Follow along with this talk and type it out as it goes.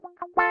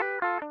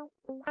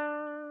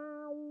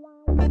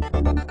Meanwhile,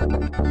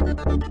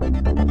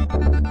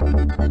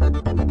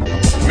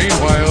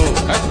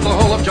 at the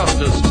Hall of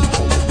Justice.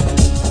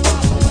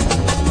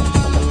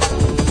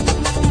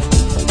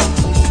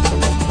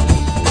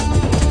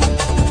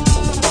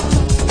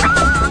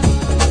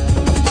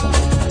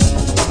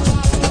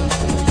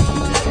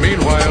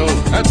 Meanwhile,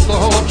 at the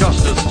Hall of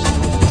Justice.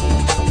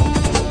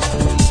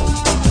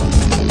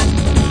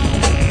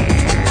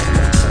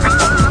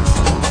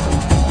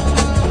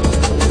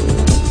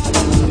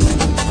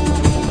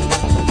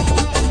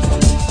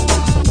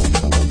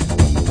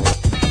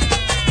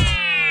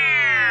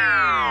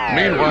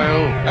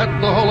 Meanwhile,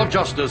 at the Hall of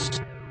Justice.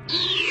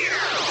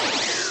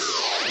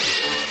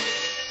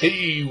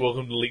 Hey,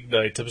 welcome to League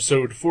Night,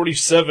 episode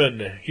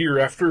 47,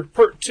 Hereafter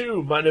Part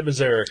 2. My name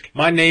is Eric.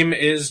 My name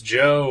is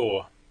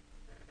Joe.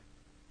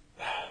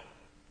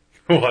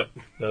 What?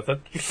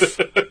 Nothing? Because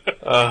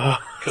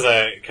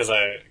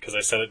I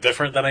said it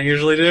different than I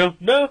usually do?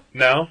 No.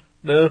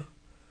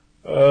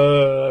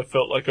 I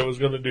felt like I was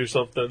going to do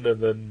something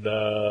and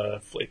then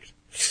flaked.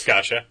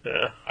 Gotcha.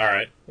 Yeah.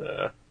 Alright.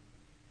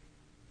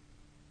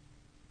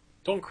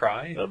 Don't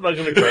cry. I'm not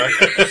going to cry.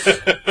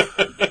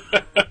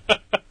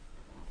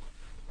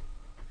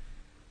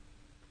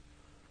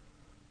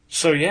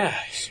 So yeah.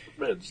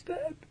 Superman's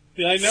dead.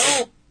 Yeah, I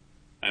know.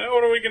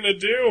 What are we going to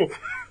do?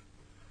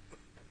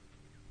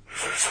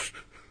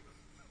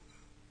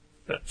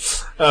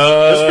 That's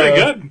pretty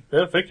good.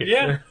 Yeah, thank you.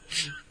 Yeah.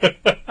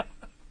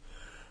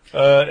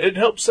 It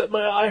helps that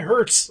my eye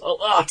hurts a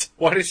lot.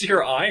 Why does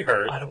your eye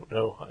hurt? I don't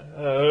know.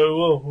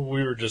 Well,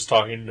 we were just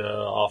talking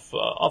off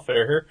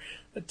air here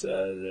that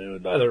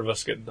neither of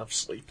us get enough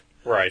sleep.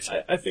 Right.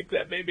 I think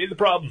that may be the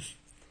problem.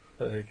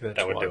 I think that's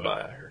That would why do my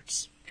it. eye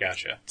hurts.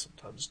 Gotcha.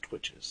 Sometimes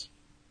twitches.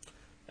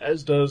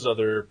 As does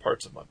other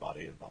parts of my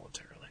body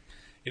involuntarily.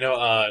 You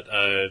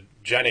know,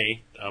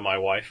 Jenny, my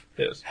wife,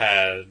 Yes.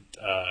 had,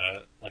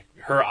 like,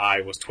 her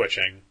eye was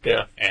twitching.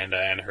 Yeah. And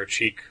her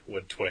cheek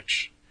would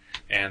twitch.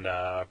 And,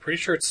 pretty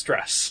sure it's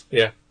stress.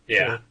 Yeah.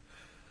 Yeah.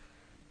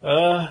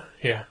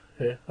 Yeah.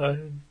 I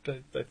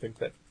think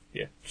that,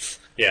 yeah.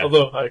 Yeah.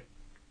 Although I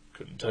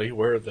couldn't tell you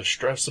where the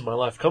stress in my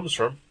life comes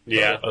from.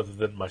 Yeah. Other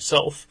than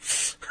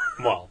myself.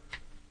 Well,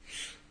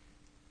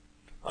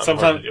 I'm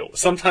hard to deal with.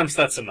 sometimes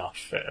that's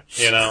enough. Yeah.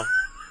 You know?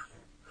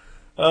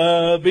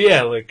 But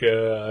yeah, like,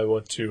 I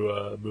went to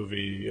a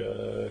movie,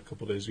 a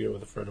couple days ago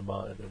with a friend of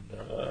mine,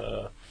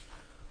 and,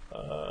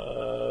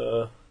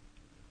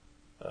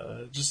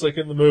 just like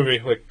in the movie,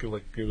 like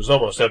it was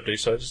almost empty,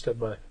 so I just had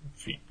my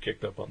feet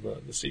kicked up on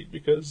the seat,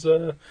 because,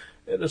 in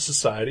a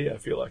society, I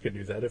feel I can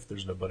do that if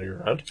there's nobody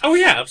around. Oh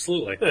yeah,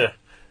 absolutely. Yeah.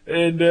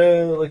 And,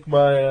 like,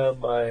 my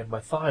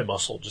thigh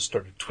muscle just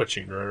started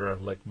twitching right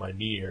around, like, my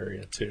knee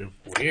area, too.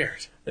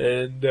 Weird.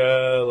 And,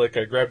 like,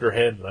 I grabbed her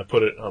hand and I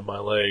put it on my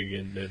leg,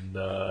 and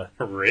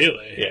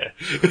Really? yeah.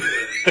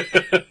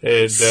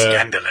 And,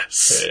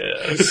 Scandalous.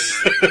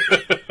 yes.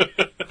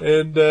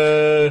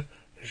 And,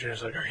 she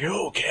was like, "Are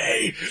you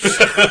okay?"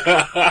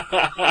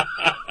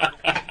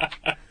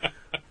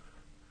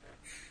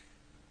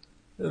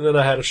 And then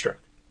I had a stroke.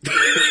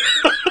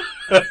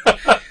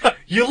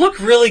 You look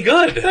really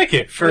good. Thank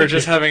you. For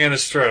just having a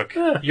stroke.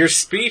 Yeah. Your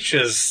speech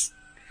is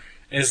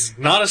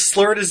not as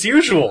slurred as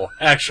usual,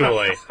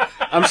 actually.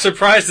 I'm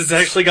surprised it's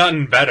actually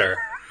gotten better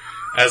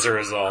as a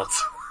result.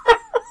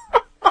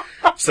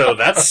 So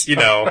that's,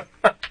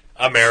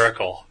 a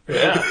miracle.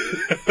 Yeah.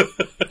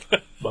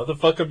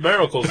 Motherfucking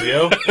miracles,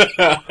 yo.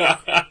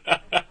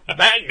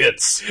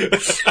 Magnets.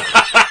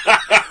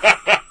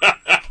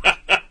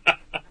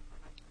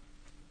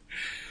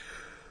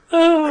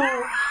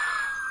 Oh,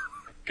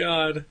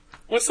 God.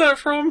 What's that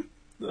from?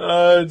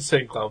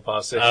 Insane Clown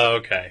Posse. Oh,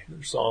 okay.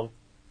 Their song,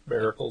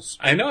 Miracles.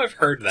 I know I've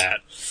heard that.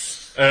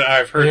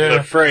 I've heard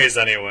the phrase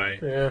anyway.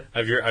 Yeah.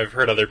 I've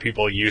heard other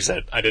people use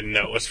it. I didn't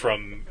know it was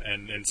from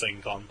an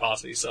Insane Clown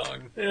Posse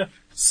song. Yeah.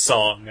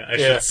 Song, I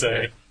Yeah, should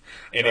say.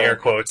 yeah. In air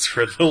quotes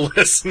for the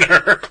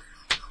listener.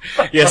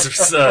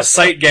 Yes,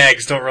 sight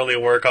gags don't really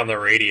work on the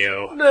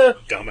radio. Nah.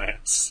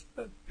 Dumbass.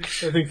 I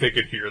think they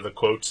could hear the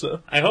quotes,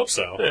 though. I hope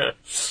so. Yeah.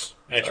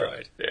 I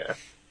tried. Yeah.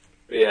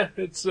 But yeah,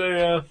 it's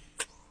a,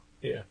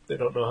 yeah, they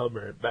don't know how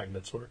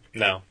magnets work.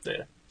 No.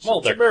 Yeah. Well,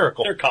 It's a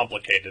miracle. They're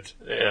complicated.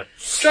 Yeah.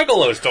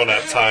 Juggalos don't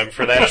have time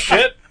for that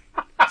shit.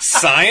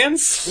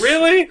 Science?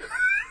 Really?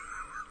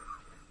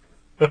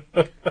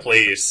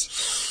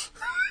 Please.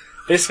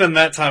 They spend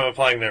that time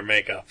applying their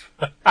makeup.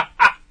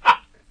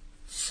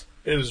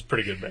 It was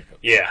pretty good makeup.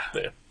 Yeah.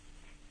 Yeah.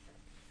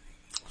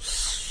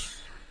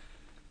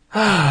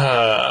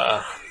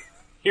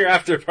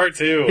 Hereafter Part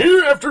 2.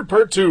 Hereafter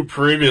Part 2,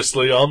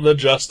 previously on the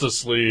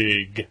Justice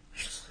League.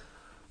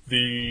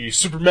 The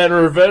Superman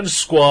Revenge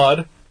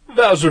Squad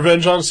vows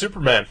revenge on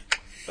Superman,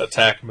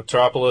 attack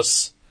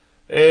Metropolis,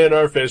 and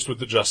are faced with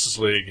the Justice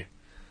League.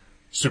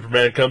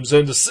 Superman comes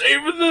in to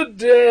save the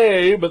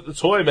day, but the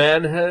Toy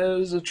Man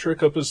has a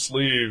trick up his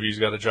sleeve. He's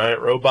got a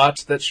giant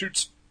robot that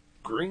shoots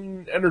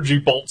green energy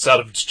bolts out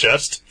of its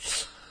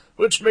chest,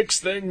 which makes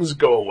things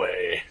go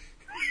away.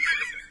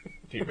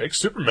 He makes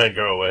Superman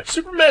go away.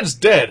 Superman's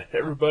dead.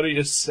 Everybody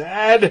is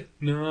sad.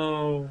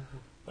 No.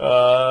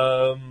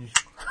 Um,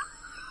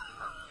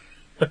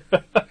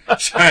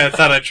 Sorry, I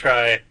thought I'd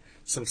try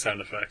some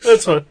sound effects.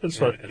 that's fine. That's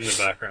fine. In the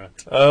background.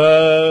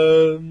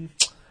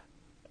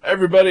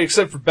 Everybody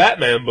except for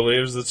Batman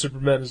believes that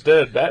Superman is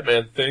dead.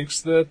 Batman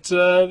thinks that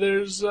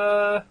there's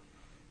no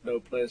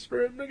place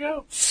for him to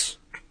go.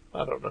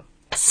 I don't know.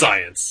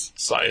 Science.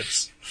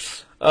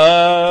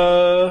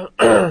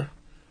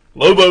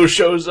 Lobo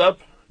shows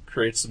up,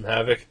 creates some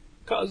havoc,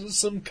 causes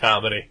some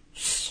comedy.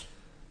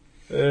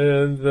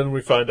 And then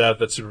we find out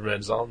that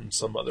Superman's on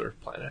some other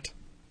planet.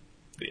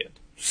 The end.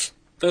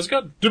 That was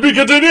good. To be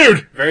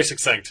continued! Very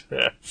succinct.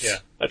 Yeah. Yeah.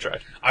 I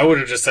tried. I would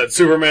have just said,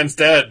 Superman's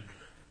dead.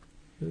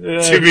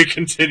 Yeah, To be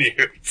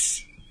continued.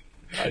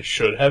 I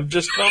should have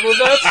just gone with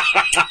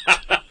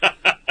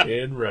that.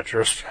 In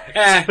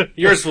retrospect.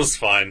 Yours was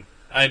fine.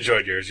 I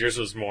enjoyed yours. Yours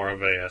was more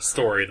of a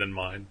story than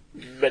mine.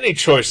 Many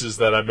choices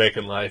that I make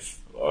in life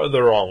are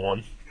the wrong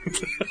one.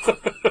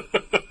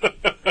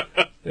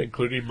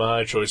 Including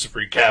my choice of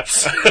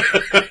recaps.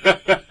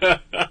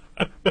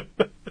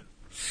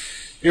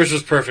 Yours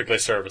was perfectly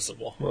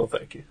serviceable. Well,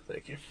 thank you.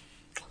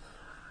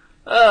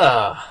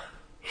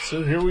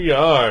 So here we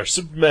are.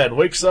 Superman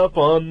wakes up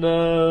on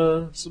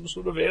some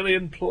sort of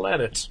alien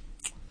planet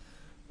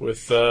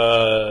with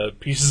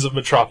pieces of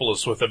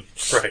Metropolis with him.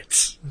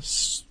 Right.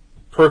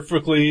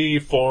 Perfectly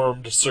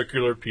formed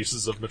circular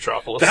pieces of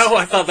Metropolis.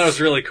 I thought that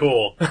was really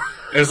cool.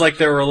 It was like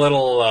there were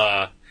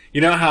little,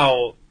 you know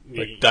how...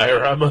 Like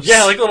dioramas?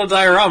 Yeah, like little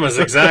dioramas,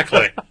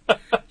 exactly.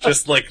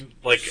 Just like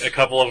a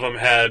couple of them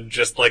had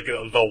just like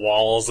the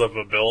walls of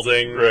a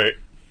building. Right.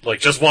 Like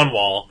just one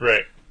wall.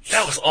 Right.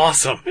 That was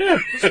awesome. Yeah,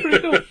 it was pretty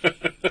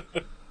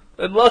cool.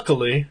 And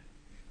luckily,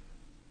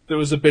 there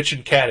was a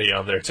bitchin' caddy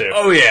on there too.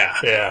 Oh yeah.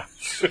 Yeah.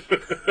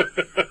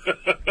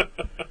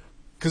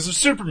 Because if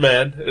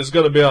Superman is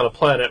going to be on a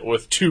planet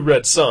with 2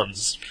 red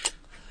suns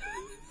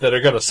that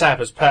are going to sap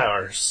his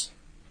powers,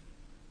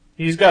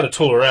 he's got to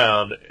tool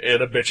around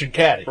in a bitchin'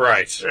 caddy.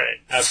 Right.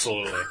 Right.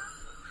 Absolutely.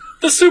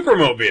 The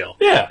Supermobile.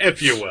 Yeah.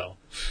 If you will.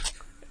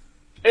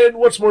 And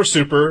what's more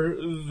super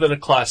than a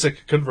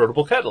classic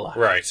convertible Cadillac?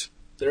 Right.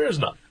 There is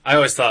none. I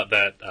always thought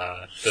that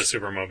the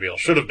Supermobile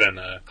should have been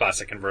a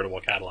classic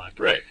convertible Cadillac.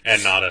 Right.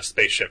 And not a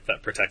spaceship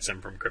that protects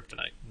him from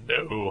kryptonite.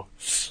 No.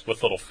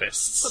 With little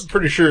fists. I'm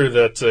pretty sure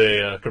that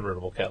a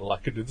convertible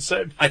Cadillac could do the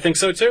same. I think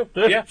so too.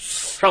 Yeah.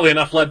 Probably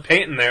enough lead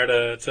paint in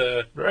there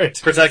to Right.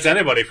 protect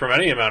anybody from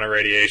any amount of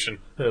radiation.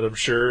 And I'm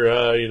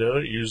sure,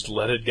 it used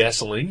leaded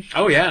gasoline.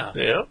 Oh yeah.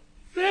 Yeah.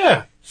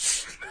 Yeah.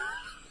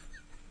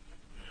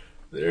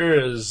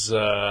 There's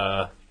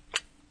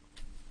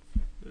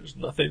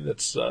nothing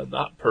that's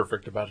not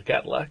perfect about a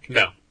Cadillac.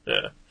 No.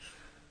 Yeah.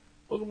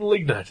 Welcome to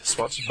League Night,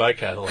 sponsored by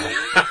Cadillac.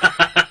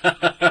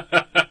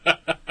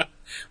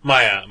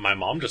 My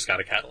mom just got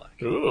a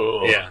Cadillac.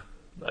 Ooh. Yeah.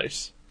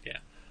 Nice. Yeah.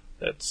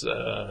 That's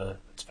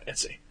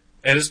fancy.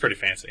 It is pretty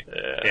fancy.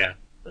 Yeah.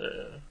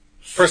 Yeah.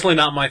 Personally,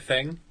 not my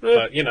thing,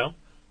 but I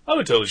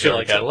would totally drive a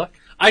likes it. Cadillac.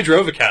 I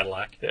drove a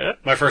Cadillac. Yeah.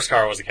 My first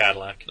car was a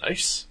Cadillac.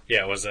 Nice.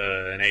 Yeah, it was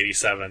an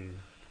 '87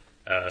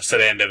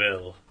 Sedan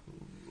DeVille.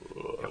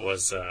 It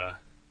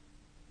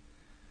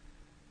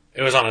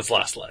was on its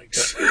last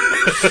legs,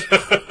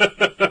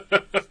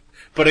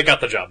 but it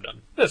got the job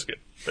done. That's good.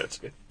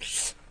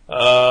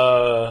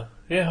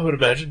 Yeah, I would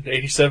imagine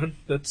 87.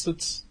 That's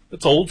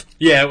old.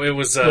 Yeah, it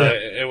was.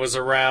 It was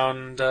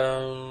around.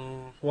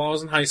 Well, I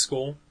was in high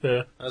school.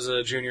 Yeah. I was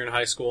a junior in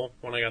high school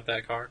when I got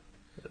that car,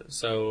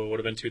 so it would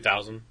have been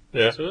 2000.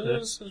 Yeah. So it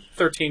was a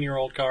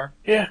 13-year-old car.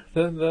 Yeah.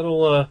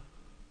 That'll.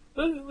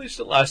 At least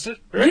it lasted.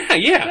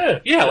 Right? Yeah.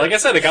 Like I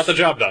said, it got the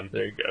job done.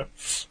 There you go.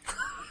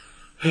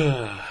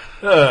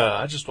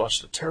 I just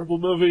watched a terrible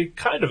movie,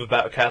 kind of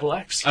about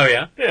Cadillacs. Oh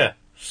yeah. Yeah.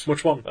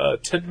 Which one?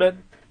 Tin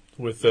Men,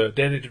 with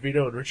Danny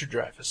DeVito and Richard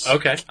Dreyfuss.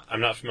 Okay, I'm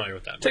not familiar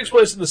with that. Takes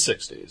place in the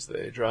 60s.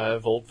 They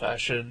drive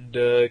old-fashioned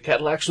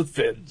Cadillacs with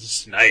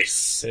fins.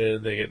 Nice.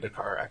 And they get in a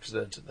car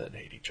accident and then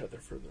hate each other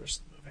for the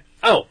rest of the movie.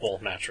 Oh, well,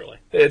 naturally.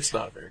 It's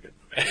not a very good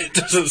movie. It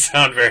doesn't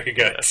sound very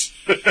good.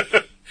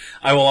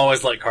 I will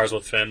always like cars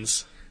with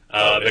fins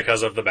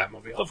because of the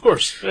Batmobile. Of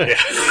course. Yeah.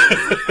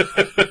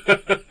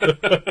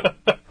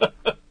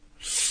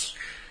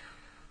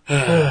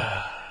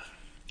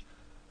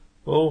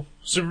 Well,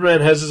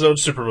 Superman has his own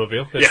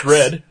Supermobile. It's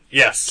red.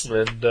 Yes.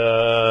 And,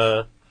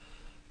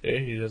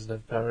 he doesn't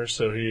have powers,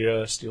 so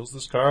he steals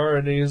this car,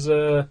 and he's,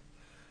 I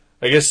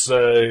guess,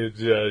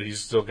 he's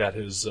still got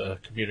his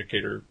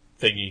communicator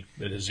thingy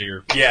in his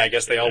ear. Yeah, I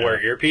guess they all wear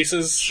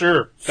earpieces.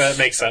 Sure. That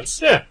makes sense.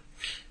 Yeah.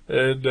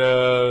 And,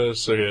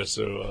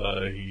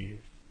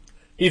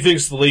 he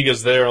thinks the League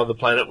is there on the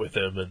planet with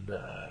him, and,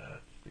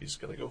 he's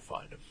gonna go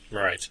find him.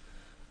 Right.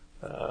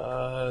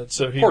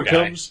 So he Poor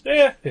becomes,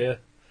 guy. Yeah.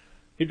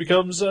 He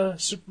becomes,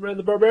 Superman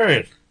the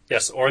Barbarian.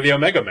 Yes, or the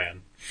Omega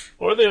Man.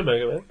 Or the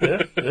Omega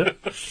Man,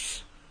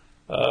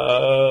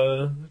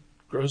 yeah.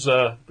 Grows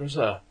a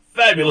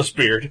fabulous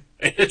beard.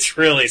 It's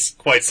really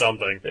quite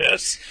something.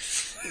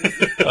 Yes.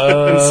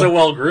 And so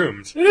well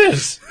groomed. It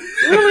is.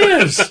 It really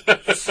is.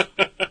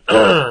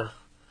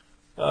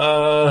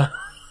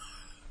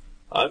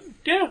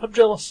 I'm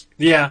jealous.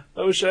 Yeah.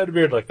 I wish I had a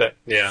beard like that.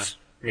 Yeah.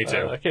 Me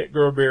too. I can't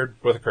grow a beard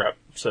with a crap,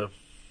 so.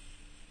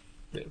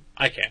 Yeah.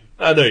 I can.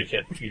 I know you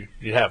can.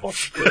 You have one.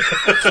 It's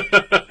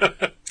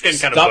getting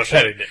kind of Stop bushy.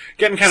 petting it.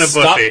 Getting kind of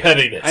Stop bushy.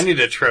 petting it. I need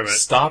to trim it.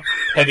 Stop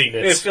petting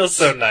it. It feels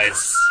so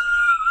nice.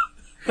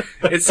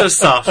 It's so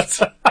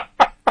soft.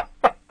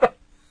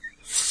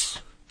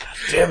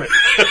 Damn it.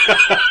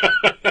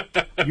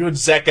 You and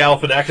Zach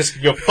Galifianakis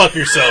can go fuck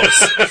yourselves.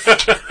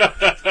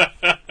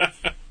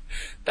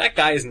 That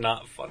guy is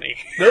not funny.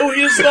 No,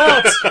 he is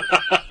not.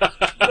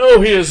 No,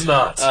 he is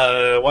not.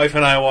 Wife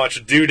and I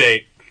watched Due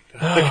Date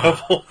a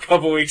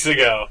couple weeks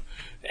ago.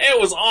 It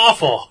was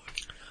awful.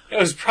 It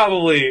was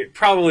probably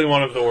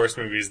one of the worst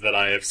movies that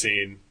I have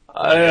seen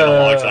in a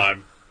long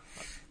time.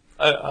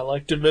 I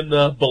liked him in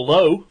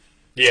Below.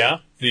 Yeah?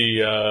 The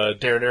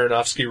Darren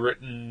Aronofsky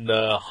written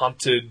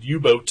haunted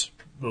U-boat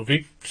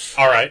movie.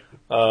 Alright.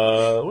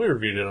 We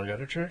reviewed it on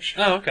Gutter Trash.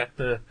 Oh, okay.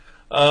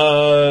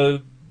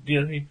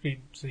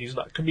 He's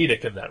not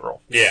comedic in that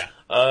role. Yeah.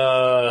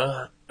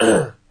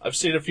 I've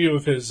seen a few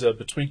of his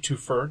Between Two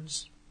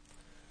Ferns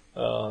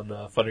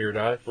on Funny or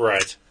Die.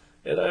 Right.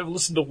 And I've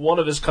listened to one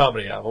of his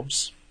comedy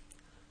albums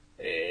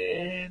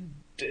and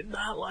did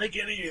not like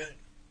any of it.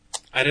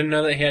 I didn't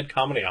know that he had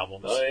comedy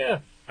albums. Oh, yeah.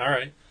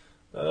 Alright.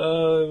 It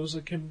was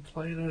like him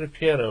playing on a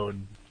piano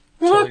and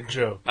telling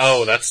jokes.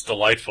 Oh, that's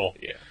delightful.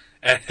 Yeah.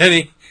 And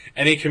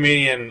any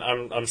comedian,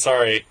 I'm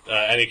sorry,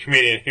 any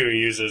comedian who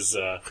uses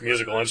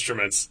musical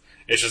instruments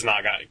is just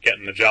not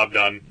getting the job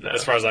done,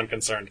 as far as I'm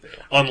concerned. Yeah.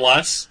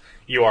 Unless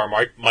you are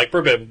Mike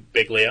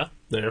Birbiglia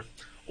There.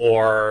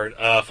 or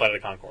Flight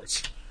of the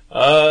Conchords.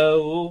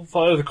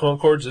 Flight of the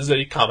Conchords is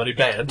a comedy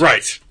band.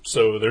 Right.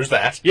 So there's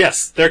that.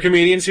 Yes, they're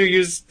comedians who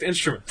use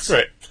instruments.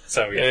 Right.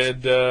 So, yes.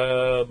 And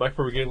Mike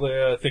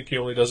Birbiglia, I think he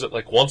only does it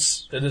like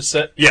once in his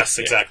set. Yes,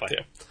 exactly.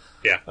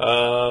 Yeah.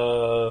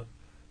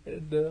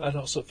 And I'd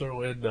also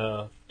throw in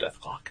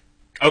Death Clock.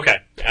 Okay,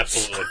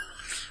 absolutely.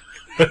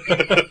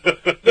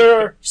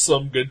 There are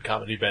some good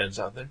comedy bands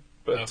out there.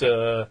 But,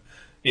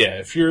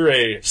 if you're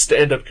a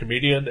stand-up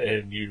comedian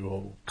and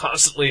you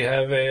constantly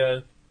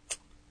have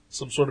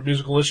some sort of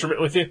musical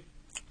instrument with you,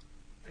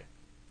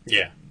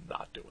 yeah,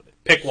 not doing it.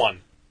 Pick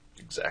one.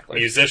 Exactly.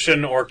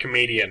 Musician or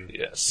comedian.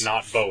 Yes.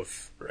 Not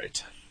both.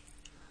 Right.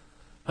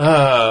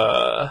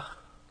 I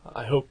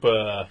hope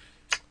that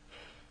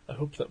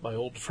my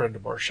old friend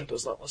Marcia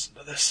does not listen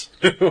to this.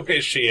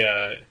 Is she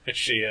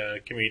a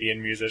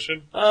comedian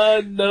musician?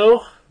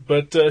 No,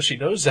 but she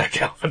knows Zach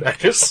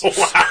Galifianakis.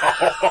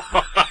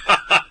 Wow.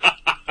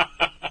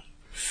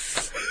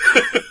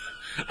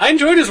 I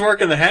enjoyed his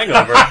work in The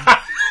Hangover.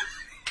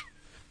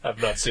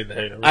 I've not seen The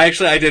Hangover.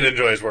 I did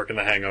enjoy his work in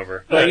The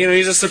Hangover. But,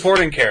 he's a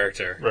supporting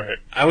character. Right.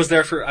 I was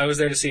there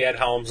to see Ed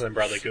Helms and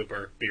Bradley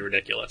Cooper be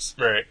ridiculous.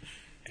 Right.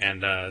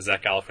 And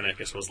Zach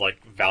Galifianakis was,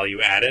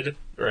 value added.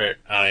 Right.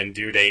 In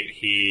Due Date,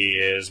 he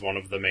is one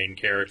of the main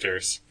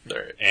characters.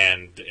 Right.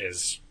 And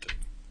is...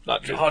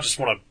 Not good. I just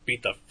want to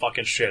beat the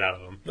fucking shit out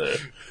of him. Well,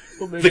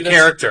 the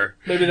character.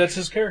 Maybe that's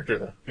his character,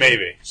 though.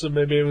 Maybe. So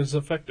maybe it was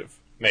effective.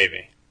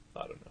 Maybe.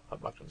 I don't know. I'm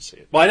not going to see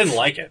it. Well, I didn't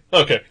like it.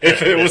 Okay.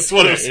 If it was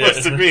what it was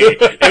supposed to be,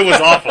 it was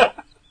awful.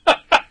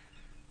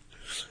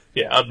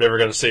 Yeah, I'm never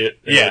going to see it.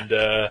 Yeah.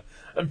 And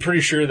I'm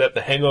pretty sure that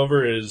The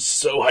Hangover is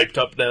so hyped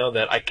up now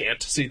that I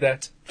can't see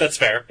that. That's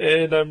fair.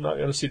 And I'm not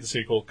going to see the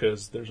sequel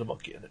because there's a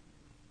monkey in it.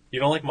 You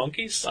don't like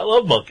monkeys? I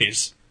love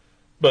monkeys.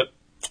 But,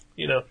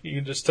 you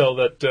can just tell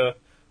that,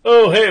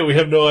 oh, hey, we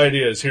have no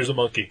ideas. Here's a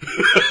monkey.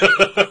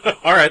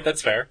 All right,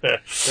 that's fair. Yeah.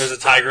 There's a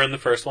tiger in the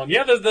first one.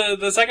 Yeah,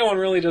 the second one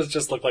really does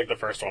just look like the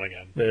first one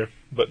again. Yeah,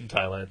 but in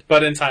Thailand.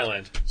 But in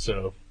Thailand.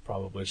 So,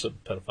 probably some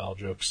pedophile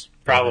jokes.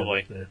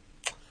 Probably. Yeah.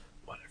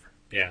 Whatever.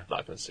 Yeah.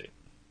 Not going to see it.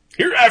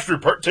 Hereafter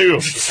Part 2.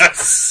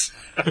 Yes.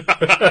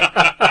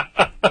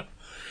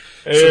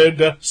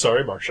 And,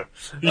 sorry, Marcia.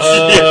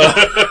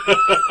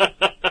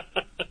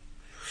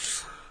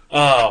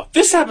 Oh,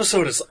 this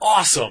episode is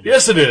awesome.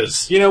 Yes, it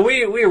is.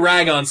 We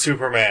rag on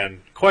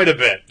Superman quite a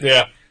bit.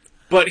 Yeah.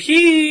 But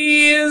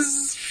he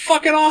is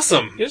fucking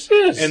awesome. Yes, it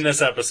is. In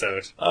this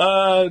episode.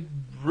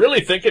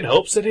 Really think it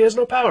helps that he has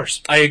no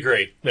powers. I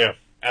agree. Yeah.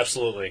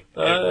 Absolutely.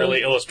 It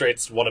really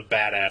illustrates what a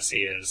badass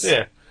he is.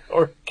 Yeah.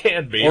 Or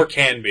can be. Or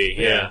can be,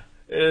 yeah.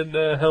 And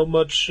how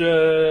much,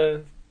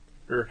 or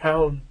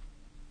how...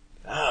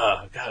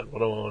 God, what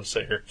do I want to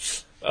say here?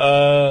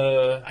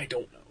 I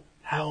don't know.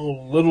 How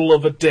little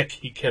of a dick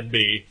he can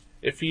be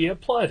if he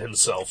applied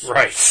himself.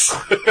 Right.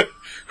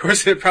 Of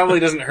course, it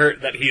probably doesn't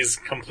hurt that he's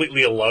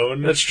completely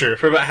alone. That's true.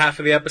 For about half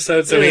of the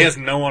episode, so he has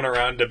no one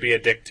around to be a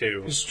dick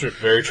to. That's true.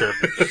 Very true.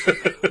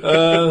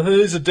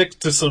 He's a dick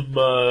to some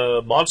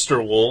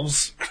monster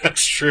wolves.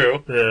 That's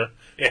true. Yeah.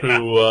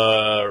 Who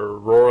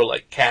roar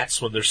like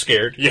cats when they're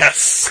scared.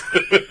 Yes.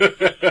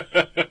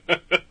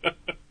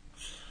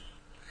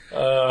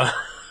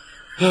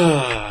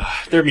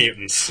 They're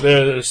mutants.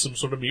 There's some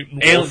sort of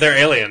mutant wolf. They're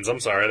aliens. I'm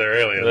sorry, they're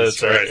aliens.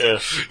 That's right. Yeah.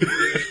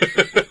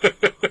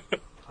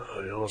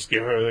 Oh, you almost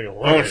gave everything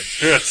away. Oh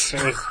shit!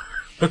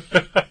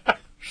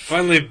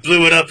 Finally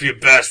blew it up, you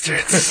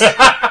bastards.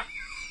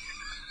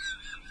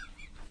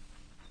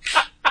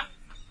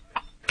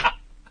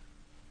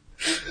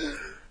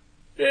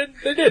 And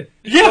they did.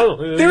 Yeah,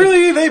 Oh,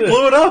 they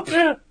blew it up.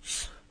 Yeah.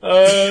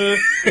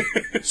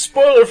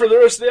 Spoiler for the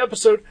rest of the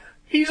episode.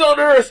 He's on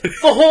Earth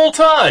the whole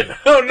time.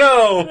 Oh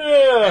no!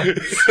 Yeah.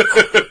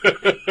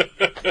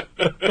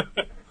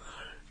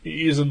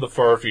 He's in the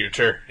far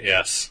future.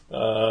 Yes.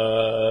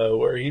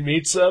 Where he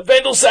meets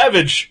Vandal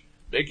Savage,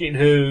 making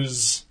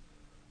his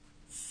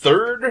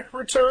third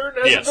return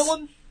as a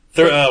villain?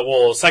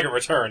 Second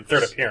return,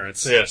 third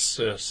appearance. Yes.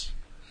 That's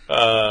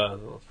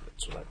what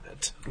I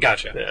meant.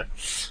 Gotcha. Yeah.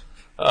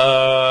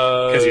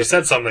 Because you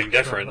said something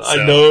different. So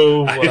I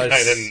know. I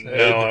didn't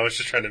know. I was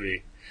just trying to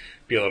be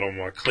a little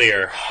more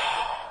clear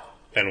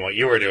than what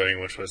you were doing,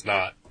 which was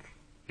not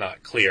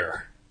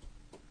clear.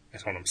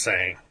 That's what I'm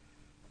saying.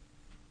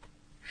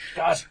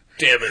 God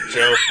damn it,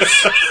 Joe.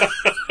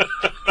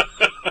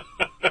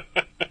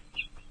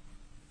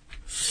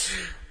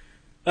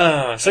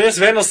 So yes,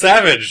 Vandal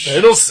Savage.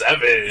 Vandal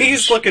Savage.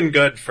 He's looking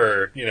good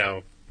for,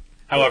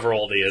 however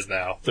old he is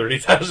now.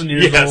 30,000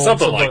 years old. Yeah,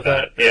 something like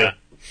that. Yeah.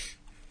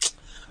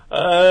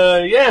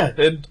 Yeah,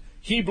 and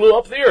he blew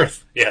up the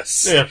Earth.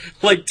 Yes. Yeah.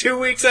 Like 2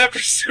 weeks after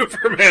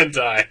Superman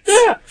died.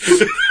 Yeah.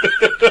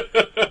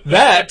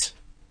 That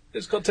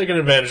is called taking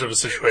advantage of a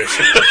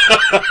situation.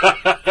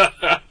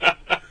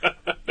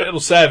 Vandal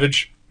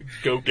Savage,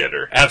 go get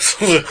her.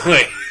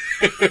 Absolutely.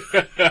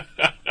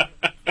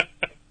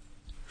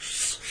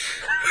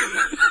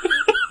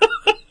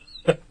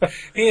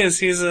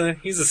 He's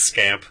a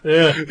scamp.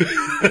 Yeah.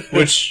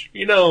 Which,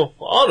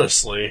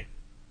 honestly,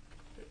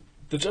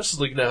 the Justice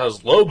League now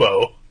has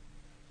Lobo.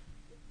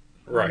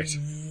 Right.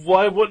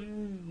 Why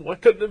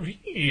couldn't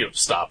he have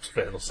stopped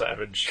Vandal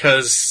Savage?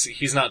 Because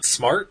he's not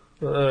smart.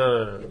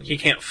 All He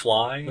can't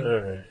fly.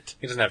 right.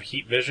 He doesn't have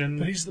heat vision.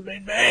 But he's the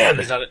main man.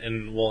 He's not,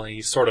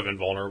 he's sort of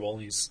invulnerable.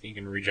 He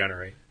can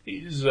regenerate.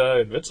 He's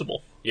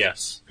invincible.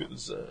 Yes.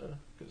 Because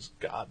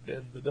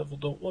goddamn, the devil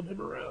don't want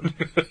him around.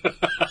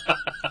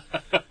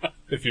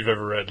 If you've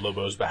ever read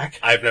Lobo's Back.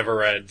 I've never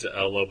read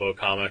a Lobo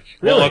comic.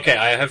 Really? Well, okay,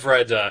 I have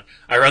read, I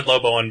read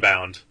Lobo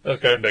Unbound.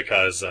 Okay.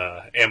 Because,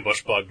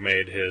 Ambush Bug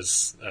made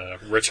his,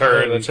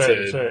 return that's to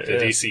right, the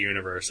yeah. DC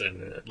Universe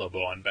in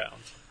Lobo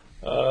Unbound.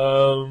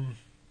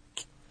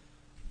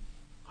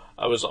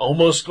 I was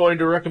almost going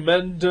to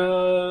recommend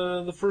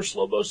the first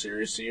Lobo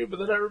series to you, but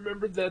then I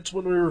remembered that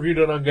when we reviewed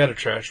it on Gutter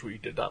Trash, we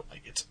did not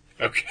like it.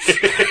 Okay.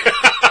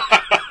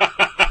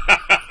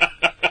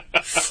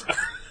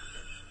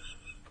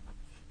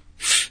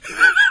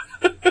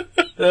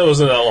 That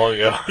wasn't that long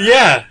ago.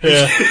 Yeah.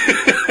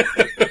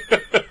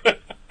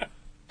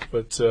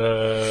 But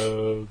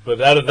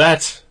out of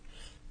that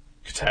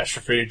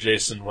catastrophe,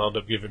 Jason wound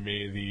up giving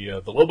me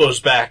the Lobo's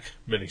Back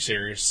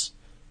miniseries,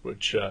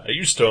 which I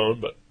used to own,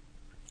 but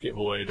gave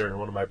away during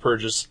one of my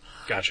purges.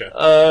 Gotcha.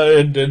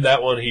 And in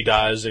that one, he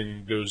dies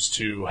and goes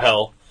to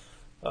hell.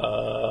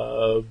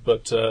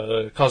 But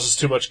causes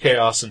too much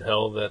chaos in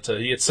hell that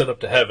he gets sent up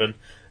to heaven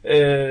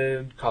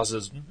and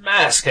causes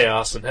mass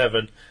chaos in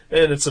heaven.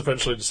 And it's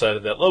eventually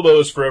decided that Lobo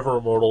is forever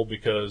immortal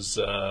because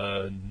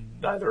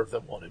neither of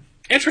them want him.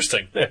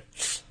 Interesting. Yeah.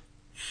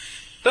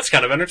 That's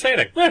kind of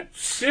entertaining. Yeah.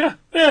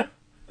 At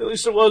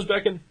least it was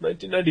back in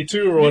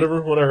 1992 or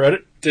whatever when I read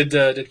it.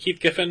 Did Keith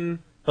Giffen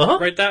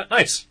write that?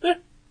 Nice. Yeah.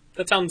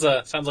 That sounds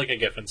like a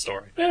Giffen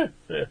story. Yeah.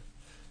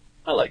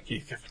 I like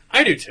Keith Giffen.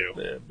 I do too.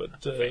 Yeah,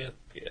 but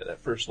that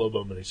first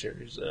Lobo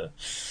miniseries,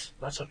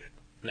 not so good.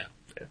 No.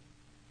 Yeah.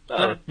 I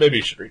don't know. Maybe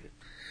you should read it.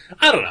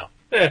 I don't know.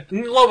 Yeah.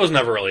 Lobo's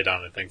never really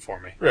done anything for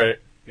me. Right.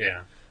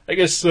 Yeah. I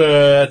guess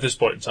at this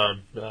point in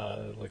time,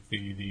 like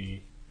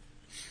the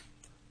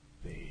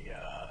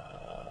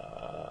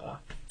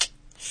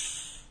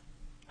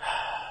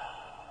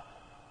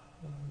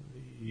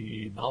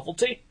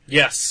novelty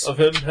Yes. of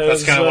him has...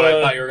 That's kind of what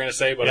I thought you were going to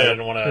say, but I yeah.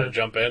 didn't want to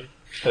jump in.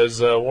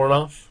 Has worn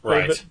off.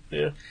 Right. A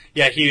bit.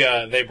 Yeah.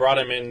 Yeah, they brought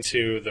him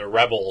into the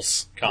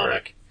Rebels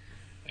comic,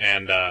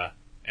 and I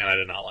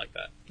did not like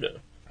that. Yeah.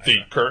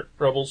 The current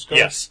Rebels comic?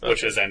 Yes,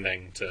 which is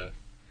ending to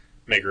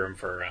make room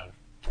for a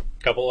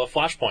couple of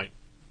Flashpoint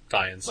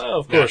tie-ins. Oh,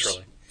 of course.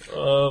 Naturally.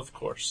 Of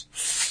course.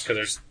 Because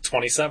there's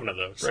 27 of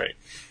those. Right.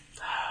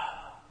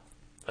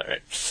 All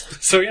right.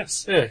 So,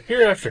 yes. Yeah,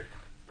 Hereafter.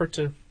 Part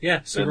 2. Yeah,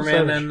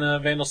 Superman and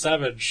Vandal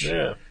Savage.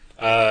 Yeah.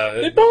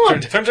 They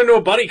bond. Turns into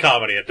a buddy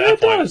comedy at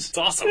that point. Does. It's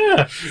awesome.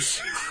 Yeah.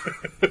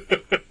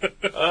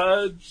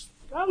 I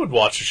would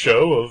watch a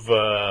show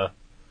of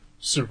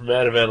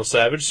Superman and Vandal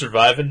Savage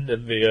surviving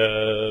in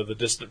the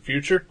distant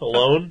future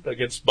alone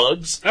against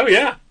bugs. Oh,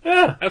 yeah.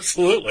 Yeah.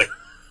 Absolutely.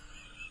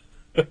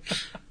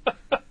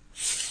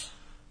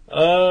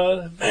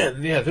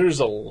 Man, yeah, there's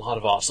a lot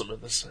of awesome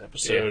in this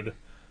episode.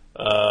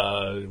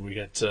 We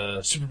got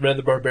Superman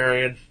the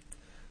Barbarian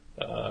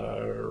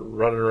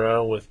running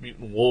around with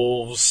mutant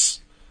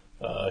wolves,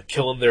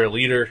 killing their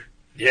leader.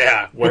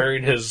 Yeah.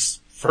 wearing his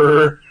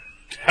fur,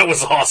 That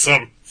was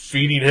awesome.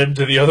 feeding him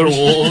to the other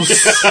wolves.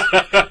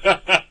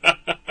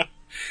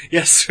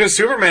 Yes,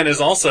 Superman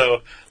is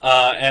also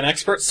an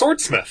expert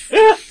swordsmith.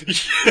 Yeah.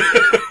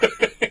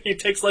 He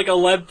takes like a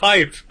lead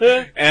pipe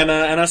Yeah. and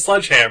a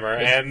sledgehammer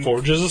and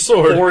Forges a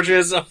sword.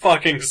 forges a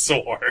fucking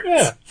sword.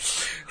 Yeah.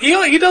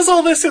 He does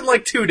all this in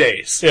like 2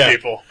 days, Yeah.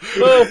 people.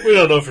 Well, we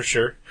don't know for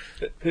sure.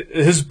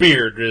 His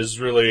beard is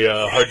really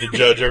hard to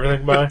judge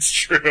everything by. That's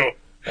true.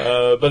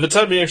 By the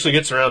time he actually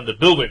gets around to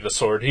building the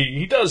sword,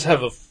 he does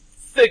have a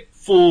thick,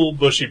 full,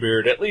 bushy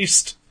beard. At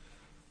least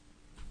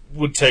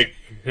would take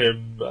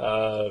him.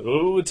 It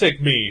would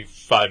take me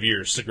 5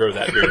 years to grow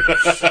that beard.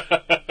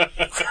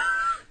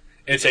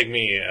 It'd take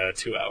me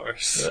 2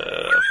 hours.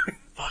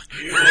 Fuck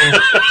you.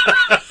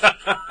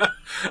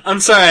 I'm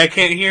sorry, I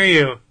can't hear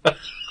you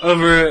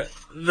over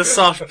the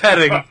soft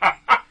petting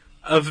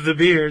of the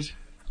beard.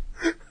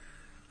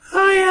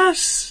 Oh,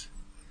 yes.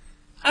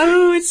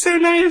 Oh, it's so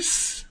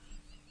nice.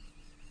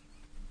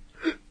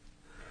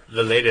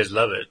 The ladies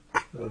love it.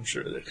 I'm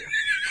sure they do.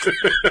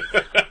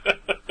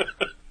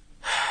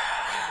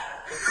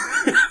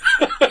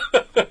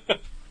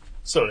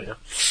 So anyhow.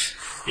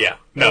 Yeah.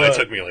 No, it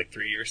took me like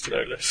 3 years to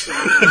do this.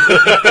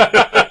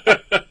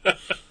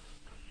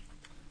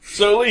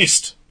 So at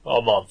least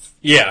a month.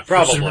 Yeah, For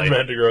probably.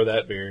 Superman to grow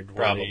that beard when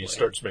Probably. he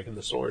starts making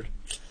the sword.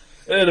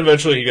 And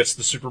eventually he gets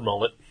the super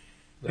mullet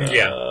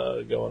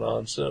going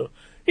on. So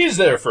he's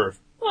there for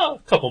a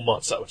couple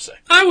months, I would say.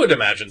 I would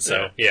imagine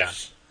so, yeah.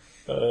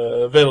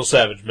 Vandal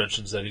Savage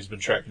mentions that he's been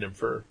tracking him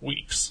for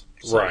weeks.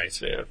 So,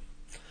 Right. Yeah.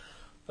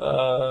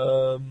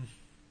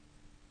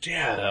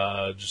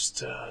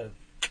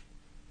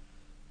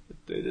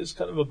 It is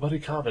kind of a buddy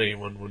comedy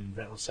when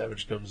Vandal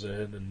Savage comes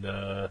in,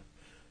 and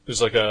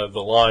there's like the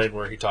line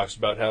where he talks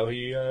about how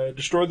he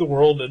destroyed the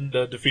world and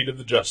defeated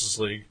the Justice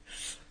League,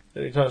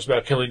 and he talks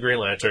about killing Green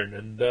Lantern,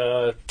 and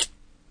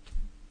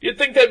you'd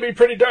think that'd be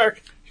pretty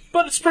dark,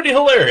 but it's pretty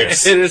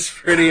hilarious. It is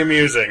pretty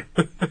amusing.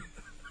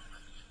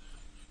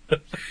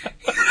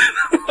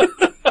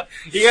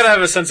 You gotta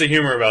have a sense of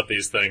humor about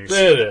these things.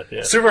 Yeah.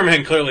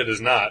 Superman clearly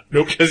does not.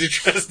 Nope. Because he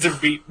tries to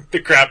beat the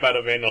crap out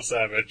of Vandal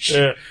Savage.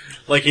 Yeah.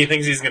 Like he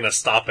thinks he's gonna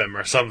stop him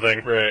or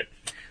something. Right.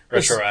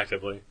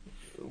 Retroactively.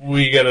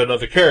 We get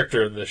another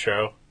character in the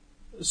show.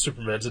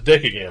 Superman's a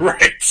dick again.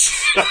 Right.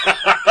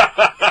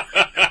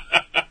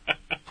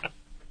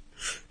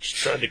 Just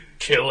trying to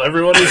kill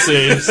everyone he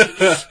sees.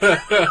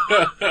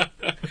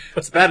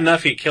 It's bad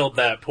enough he killed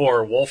that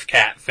poor wolf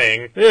cat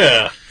thing.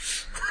 Yeah.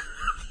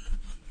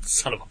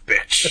 Son of a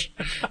bitch.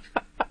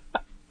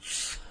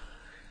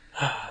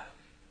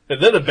 And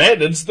then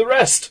abandons the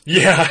rest.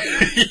 Yeah.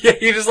 Yeah,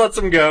 he just lets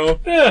them go.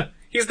 Yeah.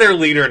 He's their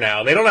leader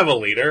now. They don't have a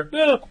leader.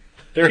 No.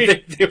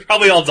 They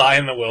probably all die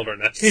in the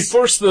wilderness. He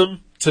forced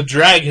them to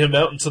drag him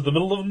out into the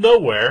middle of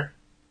nowhere,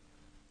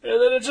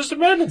 and then it just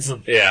abandons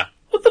them. Yeah.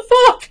 What the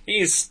fuck?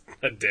 He's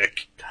a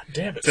dick God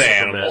damn it, to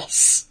Superman.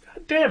 animals.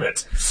 God damn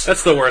it.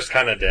 That's the worst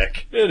kind of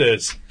dick. It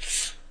is.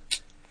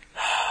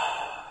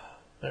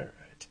 All right.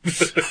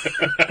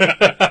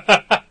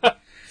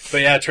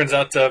 But yeah, it turns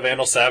out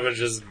Vandal Savage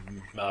has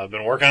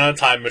been working on a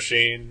time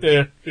machine.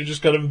 Yeah, he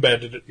just kind of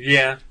abandoned it.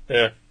 Yeah.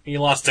 Yeah. He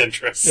lost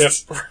interest. Yep.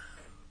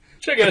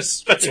 Which I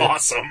guess. That's yeah.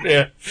 awesome.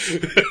 Yeah.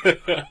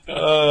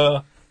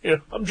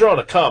 I'm drawing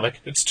a comic.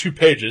 It's 2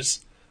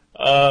 pages.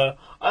 I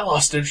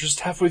lost interest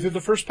halfway through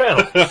the first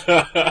panel.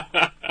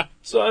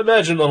 So I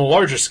imagine on a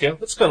larger scale,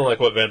 that's kind of like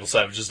what Vandal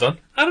Savage has done.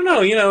 I don't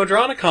know,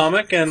 drawing a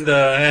comic and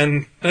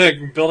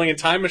building a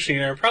time machine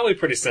are probably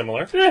pretty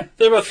similar. Yeah.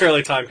 They're both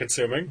fairly time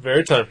consuming.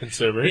 Very time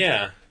consuming.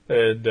 Yeah.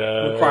 And,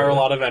 Require a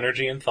lot of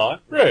energy and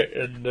thought. Right.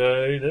 And,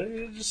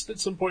 just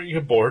at some point you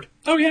get bored.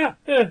 Oh yeah.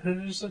 Yeah.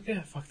 And you're just like,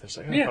 yeah, fuck this.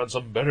 I gotta find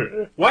something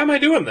better. Why am I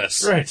doing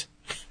this? Right.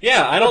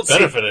 Yeah, I don't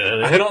benefit in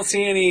it. I don't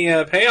see any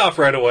payoff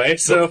right away,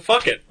 so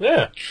fuck it.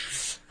 Yeah.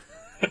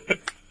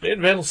 Me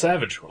and Vandal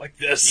Savage were like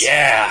this.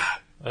 Yeah.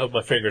 I hope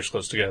my fingers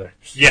close together.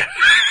 Yeah.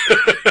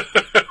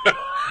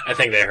 I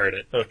think they heard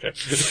it. Okay.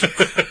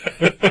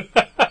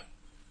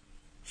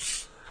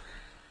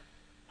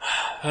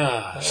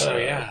 So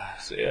yeah.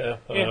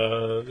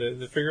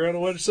 They figure out a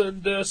way to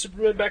send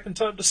Superman back in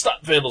time to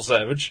stop Vandal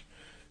Savage,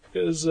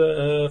 because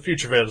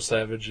future Vandal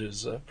Savage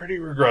is pretty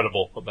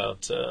regrettable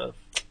about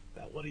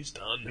what he's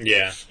done.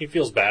 Yeah. He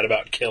feels bad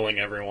about killing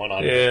everyone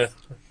on Yeah.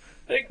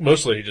 I think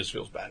mostly he just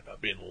feels bad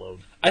about being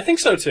alone. I think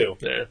so too.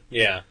 Yeah.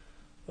 Yeah.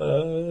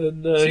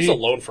 And, He's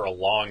alone for a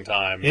long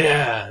time.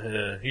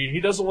 Yeah. He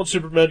doesn't want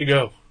Superman to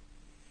go.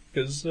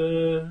 Because,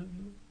 they're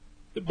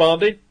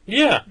bonding.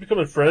 Yeah.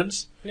 Becoming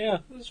friends. Yeah.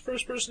 This is the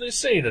first person he's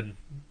seen in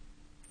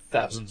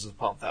thousands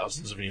upon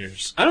thousands of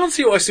years. I don't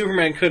see why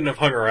Superman couldn't have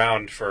hung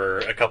around for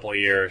a couple of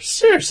years.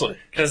 Seriously.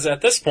 Because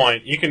at this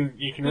point, you can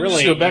really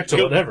just go back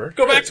to whatever.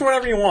 Go back to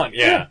whatever you want.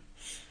 Yeah.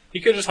 He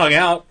could have just hung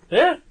out.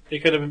 Yeah. He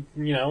could have,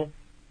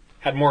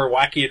 had more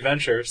wacky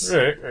adventures.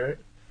 Right.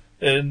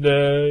 And,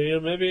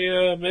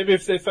 maybe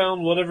if they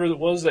found whatever it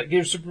was that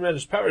gave Superman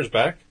his powers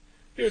back,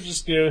 he would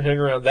just, hang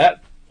around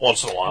that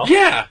once in a while.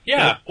 Yeah.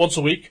 Once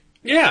a week.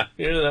 Yeah.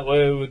 That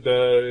way it would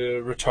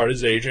retard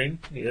his aging.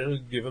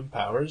 Give him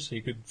powers.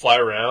 He could fly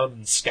around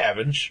and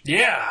scavenge.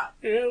 Yeah.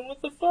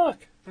 What the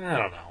fuck? I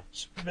don't know.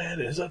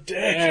 Superman is a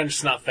dick. I'm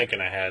just not thinking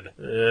ahead.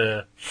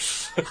 Yeah.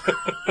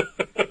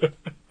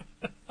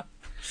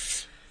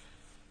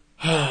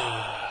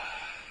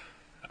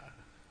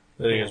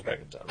 Then he goes back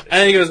in time.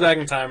 And he goes back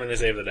in time and they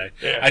save the day.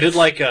 Yeah. I did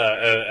like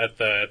at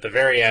the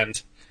very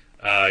end,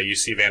 you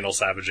see Vandal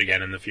Savage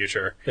again in the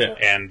future,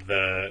 and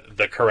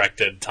the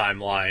corrected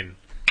timeline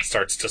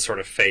starts to sort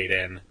of fade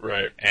in,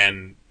 Right.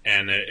 And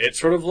it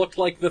sort of looked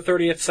like the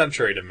 30th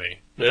century to me.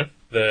 Yeah.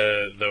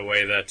 The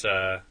way that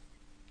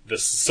the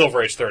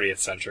Silver Age 30th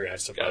century, I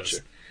suppose.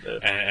 Gotcha. Yeah.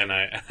 And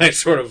I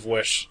sort of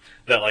wish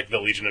that like the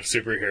Legion of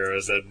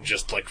Superheroes had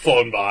just like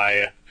flown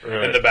by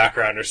in the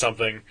background or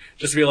something,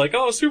 just to be like,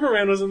 oh,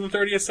 Superman was in the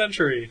 30th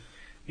century.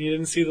 You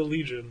didn't see the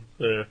Legion.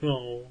 Yeah.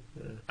 Oh,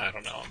 I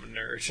don't know. I'm a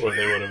nerd. Or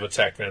they would have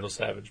attacked Vandal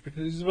Savage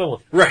because he's a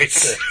villain.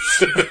 Right.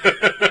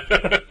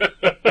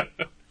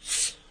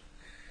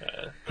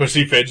 Of course,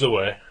 he fades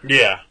away.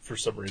 Yeah. For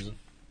some reason.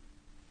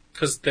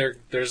 Because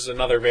there's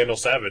another Vandal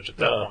Savage at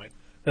that point.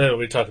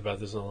 We talked about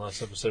this in the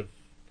last episode.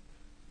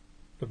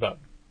 About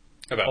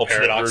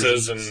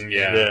paradoxes versions. and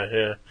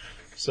Yeah.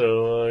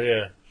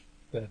 So,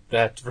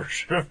 that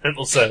version of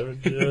Vandal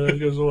Savage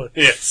goes away.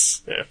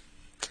 Yes. Yeah.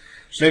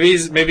 Maybe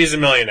he's a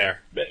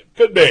millionaire.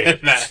 Could be.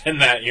 In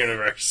that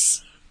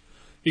universe.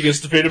 He gets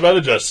defeated by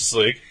the Justice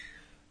League.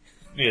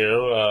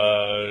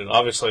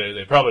 Obviously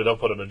they probably don't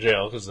put him in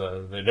jail because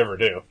they never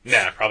do.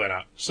 Nah, probably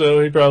not.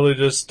 So he probably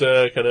just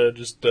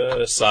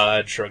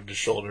sighed, shrugged his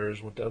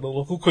shoulders, went down to the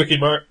local Quickie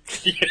Mart,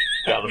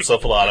 got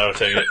himself a lotto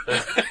ticket.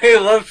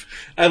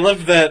 I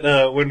love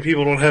that when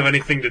people don't have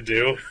anything to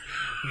do,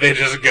 they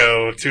just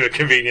go to a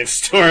convenience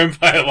store and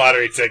buy a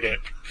lottery ticket.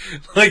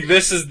 Like,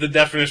 this is the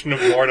definition of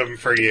boredom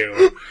for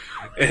you.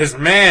 Is,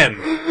 man,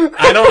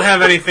 I don't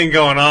have anything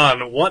going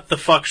on. What the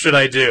fuck should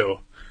I do?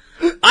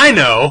 I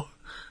know.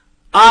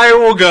 I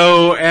will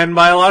go and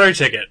buy a lottery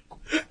ticket.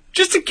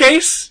 Just in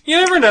case. You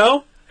never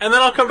know. And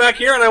then I'll come back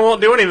here and I won't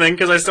do anything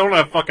because I still don't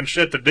have fucking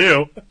shit to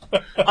do.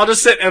 I'll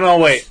just sit and I'll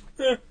wait.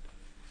 And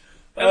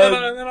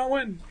then I'll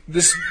win.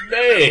 This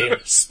may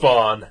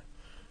spawn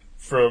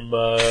from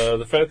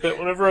the fact that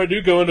whenever I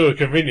do go into a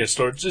convenience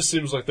store, it just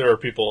seems like there are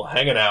people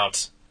hanging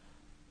out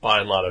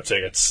buying lotto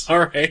tickets. All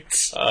right.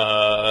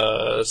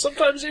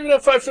 Sometimes even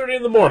at 5:30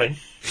 in the morning.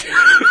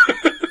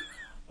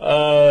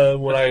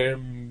 When I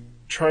am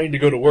trying to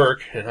go to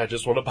work and I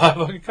just want to buy a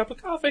fucking cup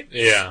of coffee.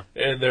 Yeah.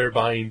 And they're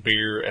buying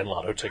beer and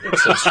lotto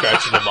tickets and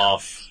scratching them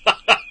off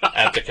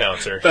at the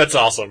counter. That's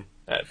awesome.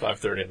 At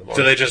 5:30 in the morning.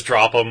 Do they just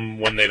drop them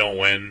when they don't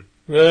win?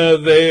 Or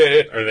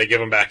they give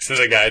them back to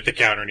the guy at the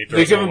counter and he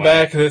throws them away? They give them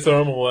back, they throw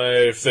them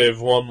away. If they've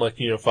won,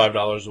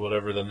 $5 or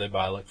whatever, then they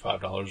buy,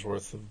 $5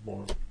 worth of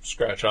more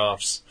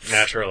scratch-offs.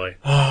 Naturally.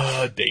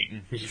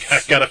 Dayton. You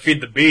gotta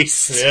feed the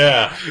beast.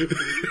 Yeah.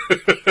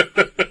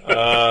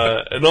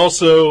 And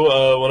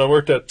also, when I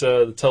worked at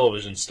the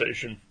television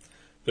station,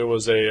 there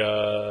was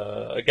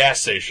a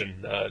gas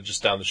station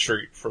just down the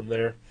street from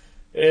there.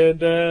 And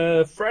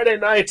Friday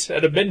night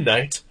at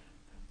midnight,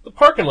 the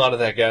parking lot of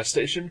that gas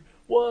station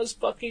was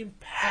fucking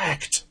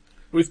packed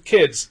with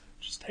kids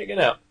just hanging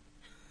out.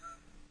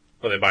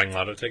 Were they buying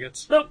lotto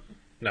tickets? Nope.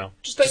 No.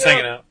 Just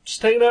hanging out.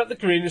 Just hanging out at the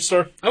convenience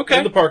store. Okay.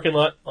 In the parking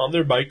lot, on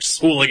their bikes.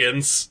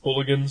 Hooligans.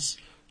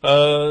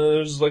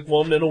 There's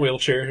one in a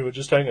wheelchair who would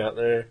just hang out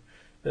there.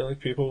 And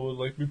people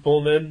would be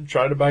pulling in,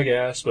 trying to buy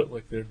gas, but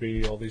there'd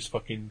be all these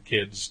fucking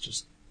kids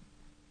just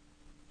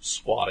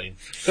squatting.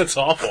 That's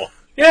awful.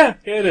 Yeah,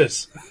 it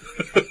is.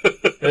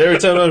 And every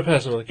time I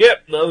pass, I'm like,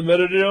 yep, nothing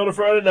better to do on a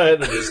Friday night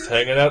than just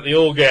hanging out at the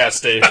old gas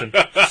station.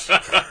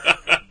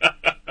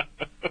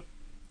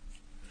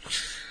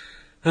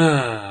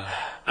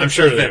 I'm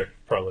sure they're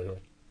probably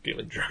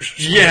dealing drugs.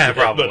 Yeah,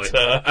 probably.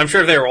 But, I'm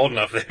sure if they were old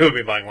enough, they would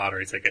be buying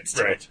lottery tickets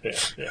too. Right, yeah.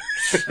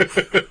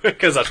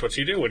 Because that's what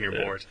you do when you're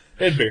bored.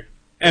 And beer.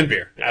 And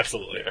beer,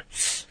 absolutely.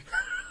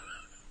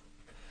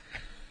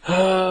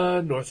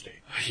 North Dayton.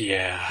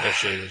 Yeah.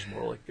 Actually, it was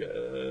more like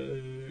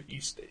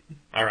East Dayton.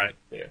 All right.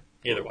 Yeah.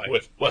 Either way.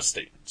 West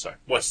Dayton, sorry.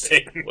 West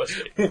Dayton.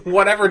 West Dayton.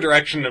 Whatever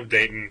direction of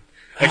Dayton,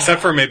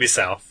 except for maybe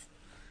south.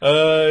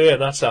 Yeah,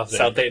 not South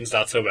Dayton. South Dayton's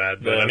not so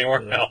bad, but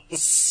anywhere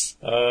else,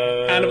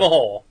 kind of a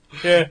hole.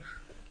 Yeah.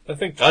 I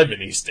think I'm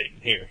in East Dayton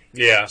here.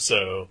 Yeah.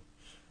 So,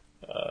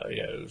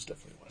 it was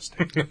definitely West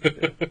Dayton.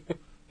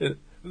 Yeah.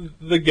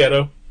 The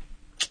ghetto.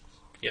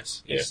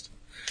 Yes. East.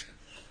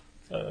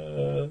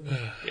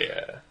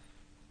 Yeah.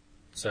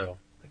 So.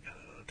 I kind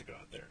of don't have to go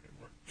out there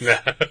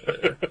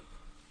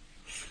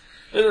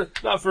anymore.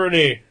 Not for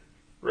any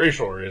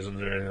racial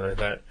reasons or anything like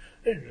that.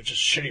 They're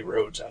just shitty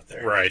roads out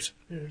there. Right.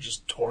 They're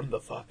just torn the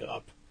fuck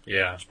up.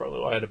 Yeah. That's probably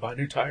why I had to buy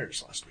new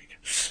tires last week.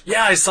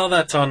 Yeah, I saw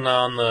that on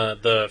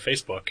the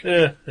Facebook.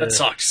 Yeah. That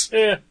sucks.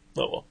 Yeah.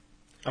 Oh well.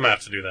 I'm gonna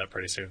have to do that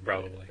pretty soon,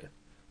 probably.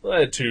 Well,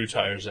 I had two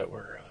tires that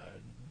were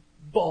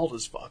bald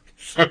as fuck.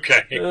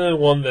 Okay.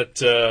 One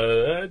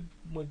that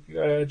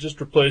I just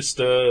replaced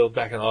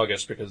back in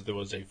August because there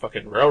was a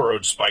fucking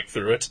railroad spike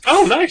through it.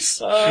 Oh, nice.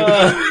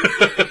 Yeah,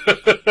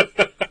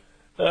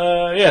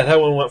 that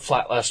one went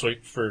flat last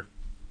week for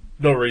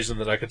no reason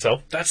that I could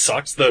tell. That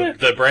sucks.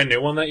 The brand new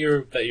one that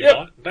you Yep.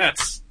 bought?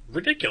 That's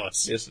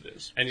ridiculous. Yes, it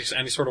is.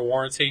 Any sort of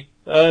warranty?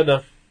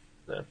 No.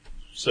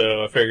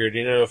 So I figured,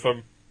 if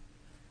I'm,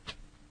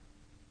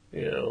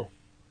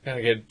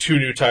 gonna get 2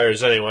 new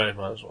tires anyway,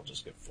 might as well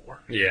just get 4.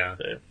 Yeah.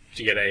 Did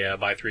you get a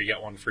buy 3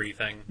 get 1 free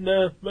thing?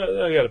 No, but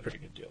I got a pretty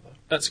good deal though.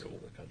 That's cool.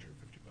 Like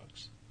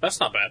 $150. That's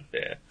not bad.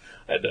 Yeah,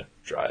 I had to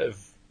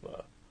drive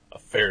a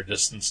fair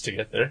distance to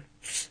get there.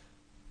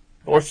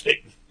 North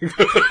Dayton.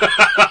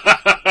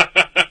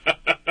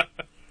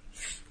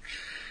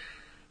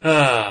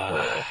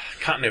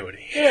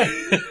 Continuity. Yeah.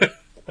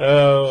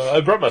 I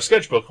brought my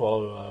sketchbook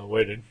while I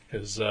waited,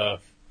 because,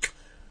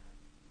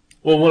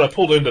 when I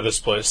pulled into this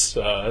place,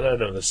 and I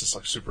know this is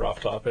like super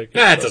off topic.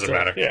 It doesn't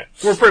matter. Yeah.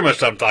 We're pretty much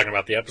done talking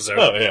about the episode.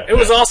 Oh, yeah. It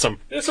was awesome.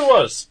 Yes, it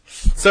was.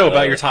 So,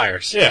 about your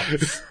tires. Yeah.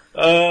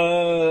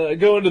 I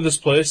go into this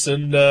place,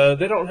 and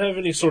they don't have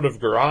any sort of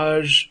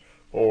garage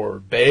or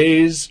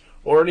bays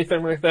or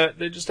anything like that.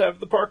 They just have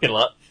the parking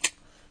lot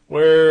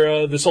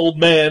where this old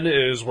man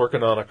is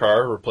working on a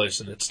car,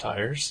 replacing its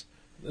tires.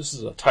 This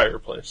is a tire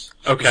place,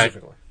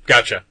 specifically. Okay.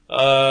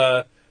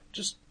 Gotcha.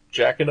 Just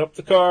jacking up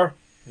the car,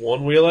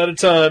 one wheel at a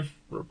time,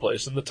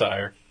 replacing the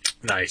tire.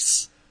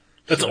 Nice.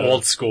 That's So,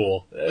 old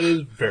school. That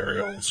is very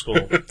old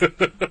school.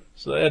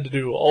 So I had to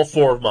do all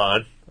 4 of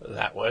mine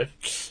that way.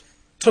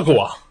 Took a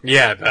while.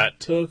 Yeah, I bet.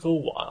 Took a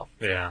while.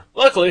 Yeah.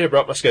 Luckily, I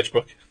brought my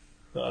sketchbook.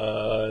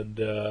 And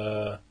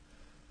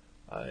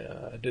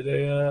I did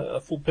a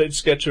full-page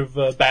sketch of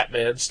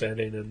Batman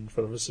standing in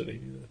front of a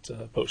city that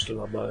I posted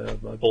on my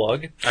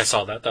blog. I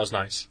saw that. That was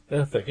nice.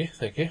 Yeah, thank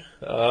you.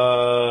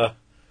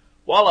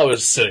 While I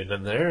was sitting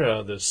in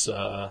there, this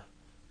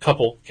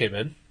couple came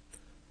in.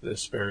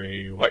 This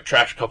very white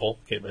trash couple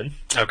came in.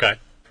 Okay.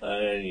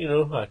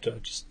 I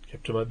just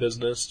kept to my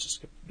business,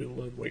 just kept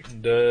doodling,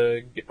 waiting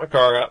to get my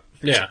car out.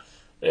 Yeah.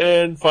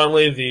 And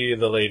finally,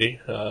 the lady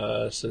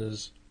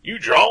says, "You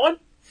drawing?"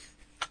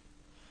 I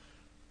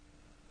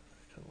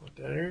kind of looked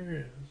at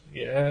her.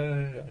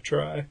 Yeah, I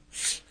try.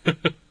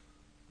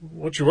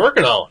 What you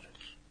working on?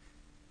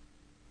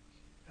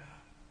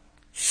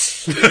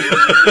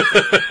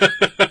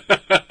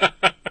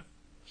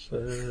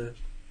 So,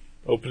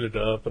 opened it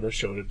up and I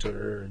showed it to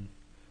her. And,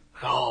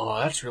 oh,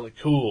 that's really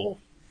cool.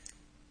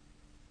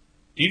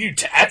 Do you do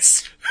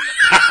tats?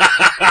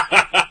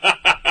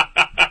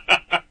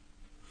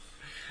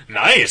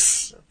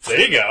 Nice.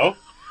 There you go.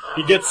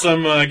 You get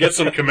some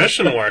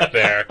commission work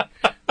there.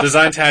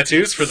 Design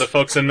tattoos for the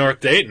folks in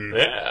North Dayton.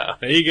 Yeah.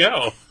 There you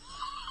go.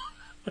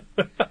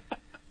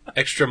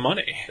 Extra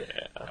money.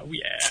 Yeah. Oh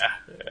yeah.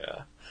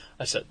 Yeah.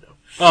 I said no.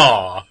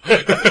 Aw.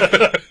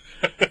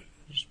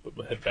 Just put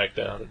my head back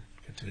down and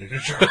continue to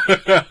draw.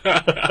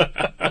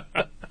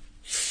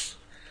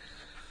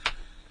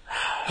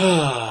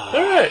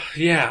 Alright.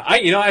 Yeah. I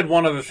had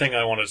one other thing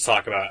I wanted to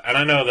talk about, and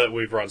I know that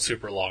we've run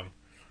super long,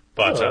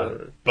 but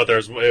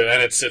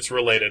it's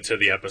related to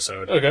the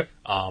episode. Okay.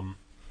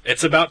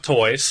 It's about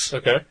toys.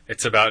 Okay.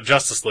 It's about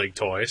Justice League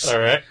toys.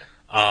 Alright.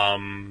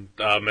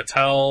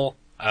 Mattel,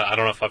 I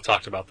don't know if I've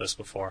talked about this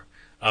before.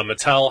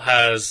 Mattel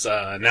has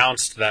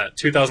announced that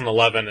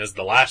 2011 is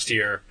the last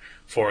year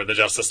for the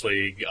Justice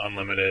League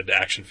Unlimited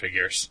action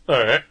figures.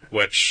 Alright.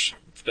 Which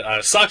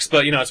sucks,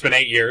 but it's been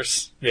 8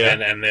 years, Yeah.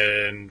 and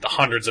then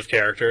hundreds of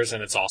characters,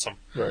 and it's awesome.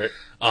 Right.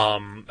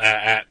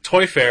 At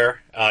Toy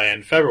Fair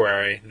in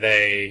February,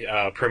 they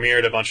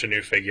premiered a bunch of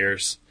new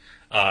figures.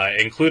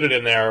 Included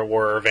in there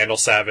were Vandal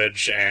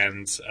Savage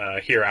and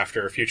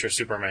Hereafter Future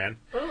Superman,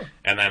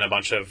 and then a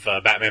bunch of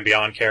Batman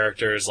Beyond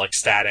characters like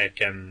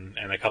Static and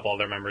a couple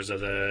other members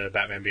of the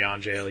Batman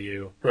Beyond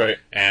JLU, Right.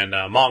 and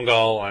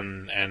Mongol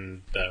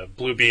and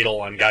Blue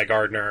Beetle and Guy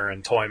Gardner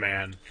and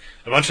Toyman,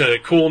 a bunch of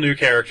cool new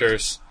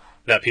characters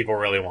that people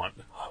really want.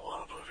 I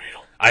want a Blue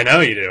Beetle. I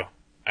know you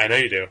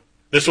do.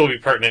 This will be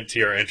pertinent to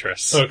your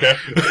interests. Okay.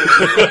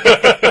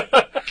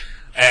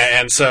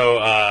 And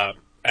so,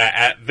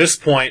 at this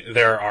point,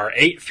 there are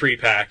 8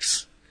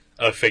 3-packs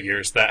of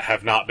figures that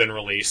have not been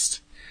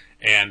released,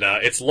 and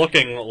it's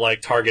looking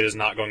like Target is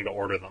not going to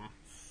order them.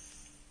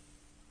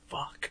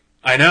 Fuck.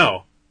 I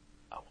know.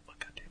 I want my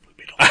goddamn Blue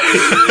Beetle.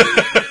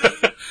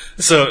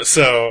 So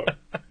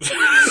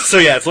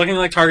yeah, it's looking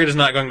like Target is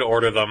not going to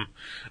order them.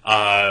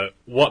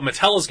 What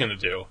Mattel is going to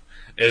do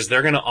is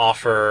they're going to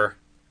offer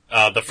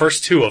the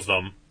first 2 of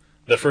them.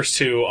 The first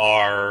 2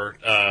 are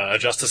a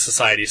Justice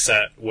Society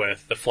set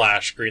with the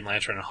Flash, Green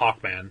Lantern, and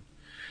Hawkman,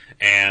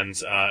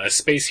 and a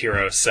Space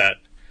Hero set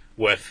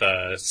with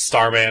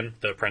Starman,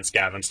 the Prince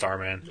Gavin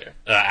Starman,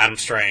 Adam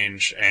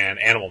Strange, and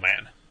Animal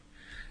Man.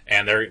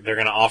 And they're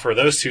going to offer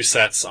those 2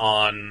 sets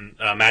on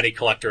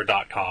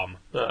MattyCollector.com,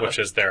 which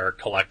is their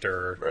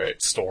collector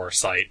store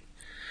site.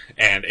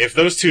 And if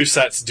those 2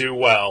 sets do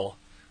well,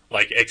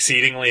 like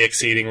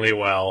exceedingly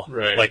well,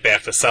 Right. like they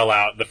have to sell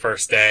out the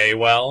first day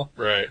well,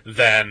 Right.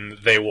 then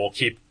they will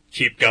keep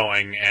keep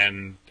going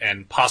and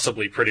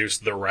possibly produce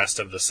the rest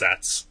of the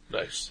sets.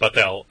 Nice. But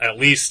they'll at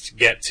least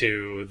get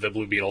to the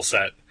Blue Beetle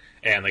set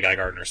and the Guy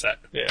Gardner set.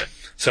 Yeah.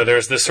 So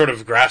there's this sort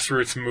of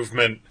grassroots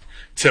movement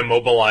to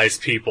mobilize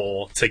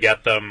people to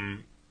get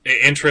them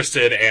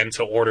interested and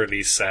to order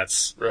these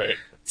sets. Right.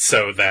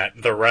 So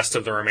that the rest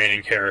of the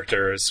remaining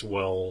characters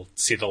will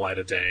see the light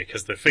of day,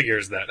 because the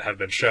figures that have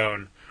been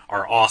shown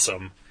are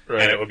awesome,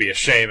 Right. and it would be a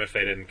shame if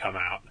they didn't come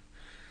out.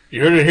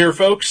 You heard it here,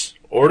 folks.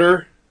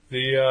 Order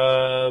the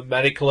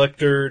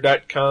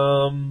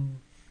MattyCollector.com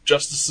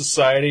Justice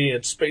Society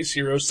and Space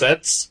Hero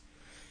sets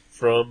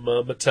from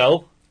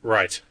Mattel,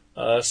 Right.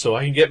 so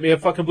I can get me a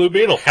fucking Blue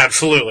Beetle.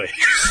 Absolutely.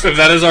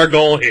 That is our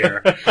goal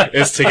here,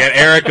 is to get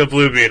Eric a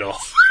Blue Beetle.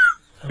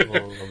 I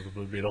love the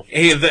Blue Beetle.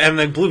 And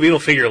the Blue Beetle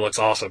figure looks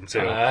awesome,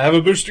 too. I have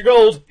a Booster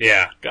Gold.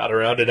 Yeah. Gotta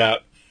round it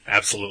out.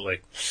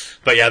 Absolutely.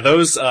 But yeah,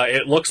 those,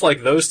 it looks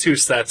like those two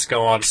sets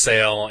go on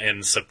sale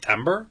in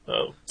September.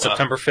 Oh, wow.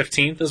 September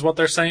 15th is what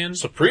they're saying.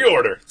 So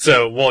pre-order.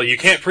 So, well, you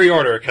can't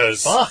pre-order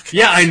because... Fuck.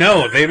 Yeah, I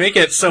know. They make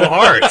it so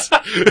hard.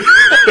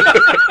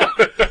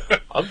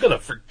 I'm gonna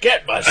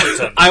forget by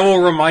September. I will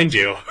remind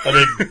you. I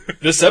mean,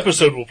 this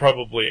episode will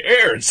probably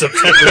air in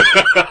September.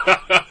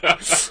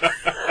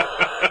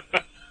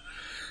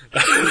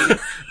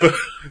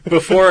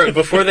 Before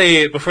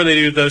they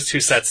do those two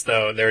sets,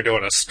 though, they're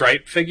doing a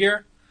Stripe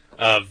figure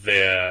of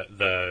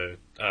the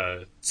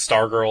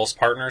Stargirl's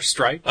partner,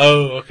 Stripe.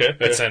 Oh, okay.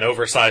 It's an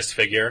oversized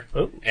figure,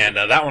 and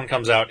that one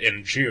comes out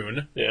in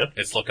June. Yeah.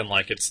 It's looking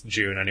like it's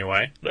June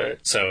anyway. Right.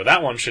 So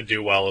that one should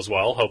do well as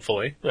well,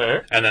 hopefully.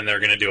 Right. And then they're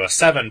going to do a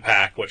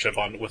 7-pack, with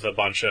a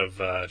bunch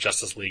of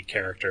Justice League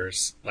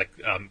characters, like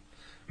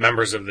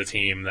members of the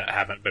team that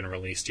haven't been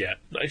released yet.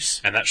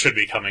 Nice. And that should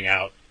be coming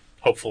out,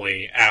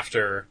 hopefully,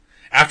 after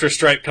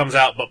Stripe comes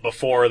out, but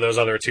before those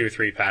other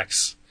 2-3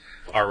 packs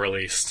are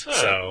released.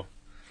 Right.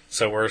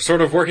 So we're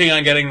sort of working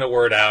on getting the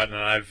word out, and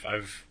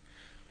I've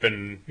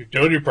been... You're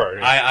doing your part.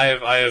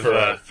 I've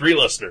for 3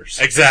 listeners.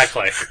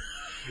 Exactly.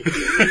 You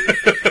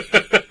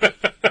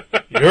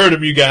heard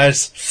him, you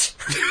guys.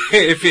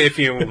 If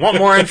you want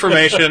more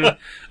information,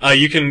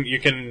 you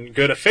can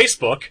go to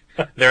Facebook.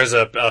 There's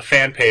a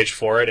fan page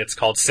for it. It's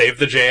called Save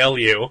the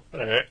JLU.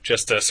 Alright.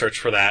 Just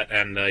search for that,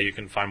 and you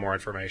can find more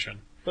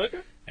information. Okay.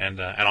 And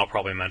I'll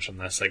probably mention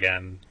this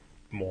again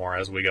more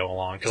as we go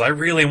along, because I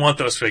really want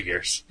those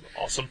figures.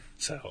 Awesome.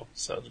 So,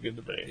 Sounds good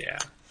to me. yeah.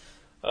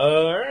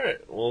 Alright.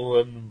 Well,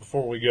 then,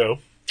 before we go,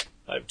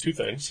 I have 2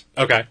 things.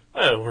 Okay.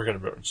 We're gonna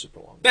run super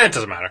long. That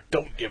doesn't matter.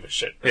 Don't give a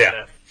shit. Yeah.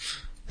 Now.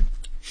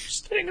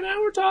 Just hanging out,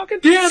 we're talking.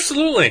 Yeah,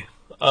 absolutely.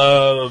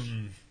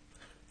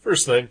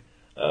 First thing,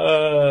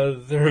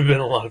 there have been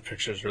a lot of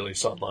pictures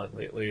released online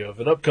lately of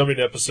an upcoming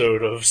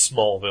episode of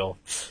Smallville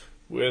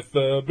with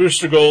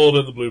Booster Gold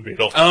and the Blue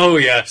Beetle. Oh,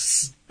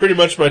 yes. Pretty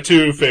much my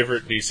 2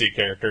 favorite DC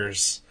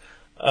characters.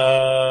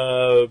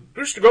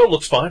 Booster Gold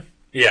looks fine.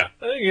 Yeah.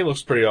 I think he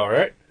looks pretty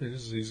alright.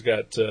 He's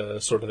got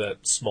sort of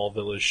that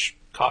Smallville-ish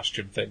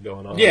costume thing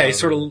going on. Yeah, he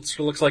sort of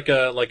looks like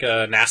a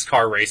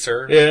NASCAR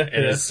racer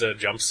in his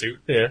jumpsuit.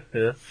 Yeah.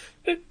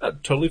 I'm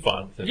totally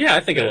fine with it. Yeah, I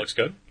think it looks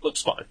good.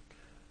 Looks fine.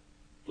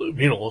 Blue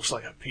Beetle looks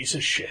like a piece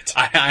of shit.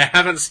 I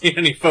haven't seen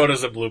any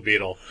photos of Blue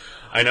Beetle.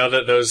 I know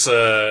that those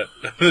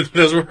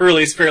were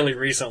released fairly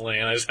recently,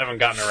 and I just haven't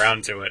gotten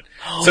around to it.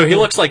 So he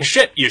looks like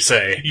shit, you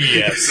say?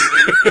 Yes.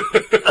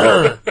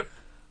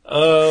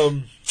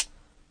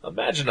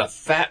 Imagine a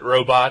fat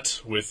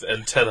robot with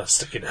antenna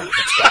sticking out of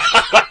its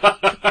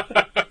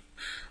back.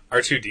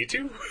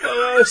 R2-D2?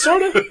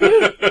 Sort of,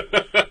 yeah.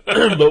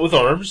 But with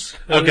arms.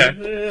 Okay.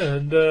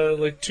 And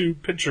like 2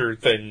 pincher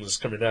things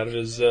coming out of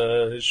his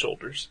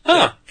shoulders.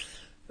 Huh.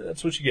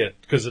 That's what you get,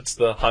 because it's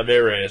the Jaime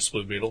Reyes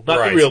Blue Beetle, not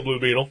Right. the real Blue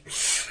Beetle.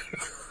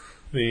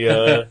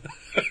 The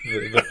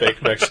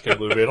fake Mexican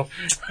Blue Beetle.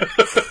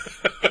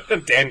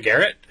 Dan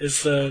Garrett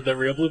is the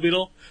real Blue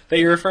Beetle that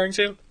you're referring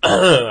to?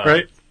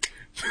 Right?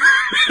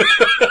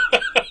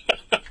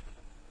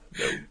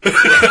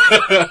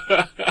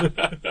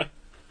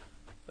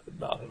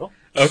 Not at all.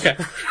 Okay.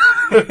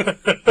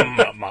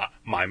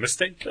 my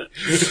mistake.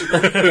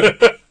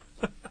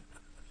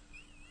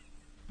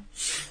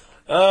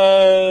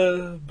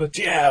 But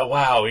yeah,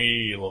 wow,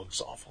 he looks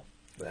awful.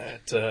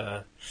 That's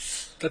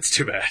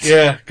too bad.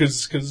 Yeah,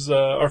 because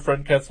our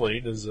friend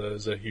Kathleen is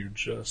a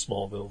huge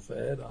Smallville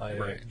fan.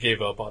 I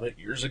gave up on it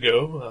years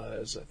ago,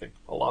 as I think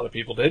a lot of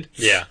people did.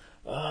 Yeah.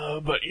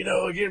 But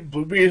again,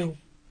 Blue Beetle,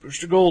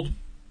 Booster Gold,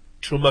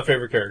 2 of my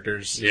favorite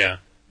characters. Yeah.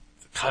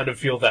 Kind of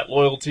feel that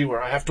loyalty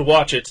where I have to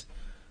watch it,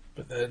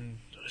 but then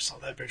I saw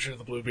that picture of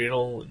the Blue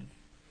Beetle, and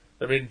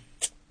I mean,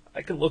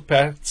 I can look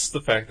past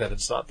the fact that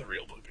it's not the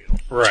real Blue Beetle.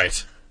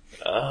 Right.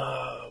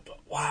 But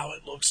wow,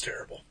 it looks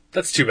terrible.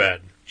 That's too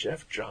bad.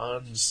 Jeff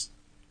Johns,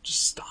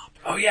 just stop.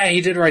 Oh yeah,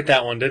 he did write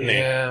that one, didn't he?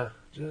 Yeah,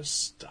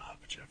 just stop,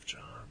 Jeff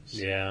Johns.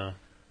 Yeah.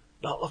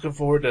 Not looking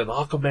forward to an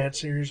Aquaman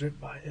series written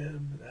by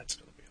him. That's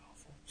gonna be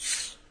awful.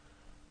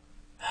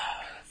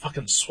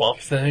 Fucking Swamp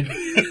Thing.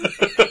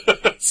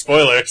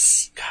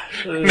 Spoilers.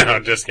 No,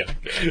 just kidding.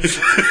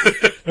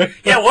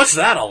 Yeah, what's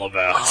that all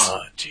about?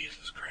 Oh,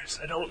 Jesus Christ.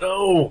 Because I don't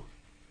know.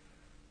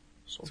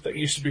 Swamp Thing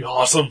used to be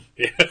awesome.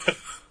 Yeah.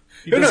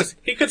 Who knows?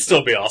 He could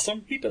still be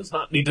awesome. He does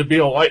not need to be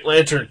a White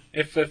Lantern.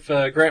 If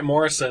Grant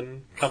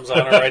Morrison comes on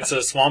and writes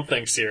a Swamp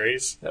Thing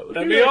series,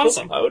 that'd be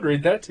awesome. I would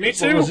read that. Me as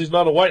too. Long as he's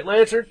not a White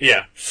Lantern.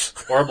 Yeah.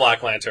 Or a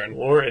Black Lantern.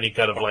 Or any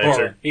kind of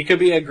lantern. Or he could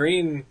be a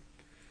green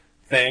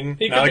thing,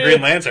 not a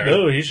Green Lantern.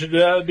 No, he should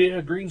be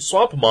a green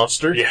swamp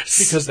monster. Yes.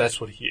 Because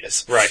that's what he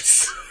is.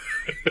 Right.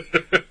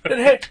 And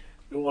hey,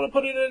 you want to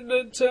put it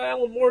into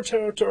Alan Moore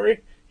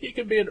territory, he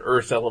could be an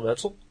earth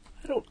elemental.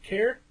 I don't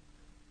care.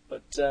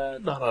 But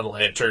not on a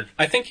lantern.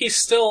 I think he's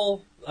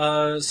still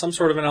some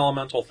sort of an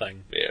elemental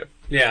thing. Yeah.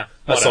 Yeah.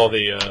 I saw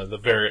the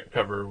variant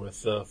cover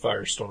with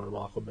Firestorm,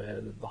 Aquaman,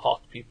 and the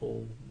Hawk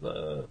people.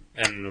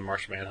 And the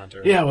Martian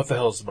Manhunter. Yeah, what the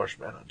hell is the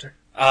Martian Manhunter?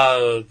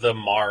 The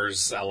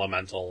Mars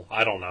elemental.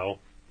 I don't know.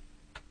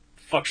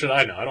 Fuck should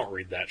I know? I don't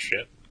read that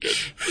shit. Good.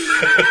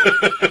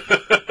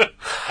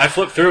 I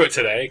flipped through it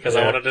today because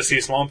I wanted to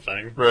see Swamp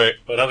Thing. Right.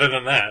 But other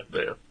than that,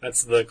 yeah.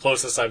 That's the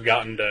closest I've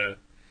gotten to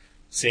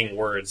seeing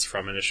words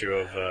from an issue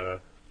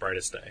of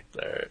Brightest Day.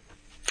 All right.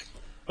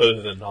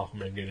 Other than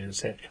Aquaman getting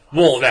his hand.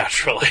 Well,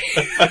 naturally.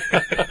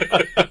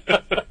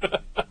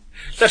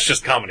 That's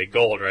just comedy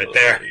gold right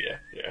there.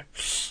 Yeah.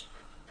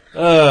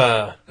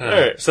 All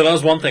right. So that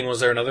was one thing. Was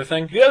there another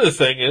thing? The other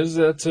thing is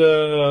that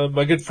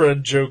my good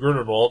friend Joe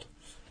Grunewald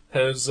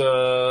has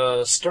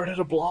started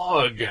a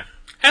blog.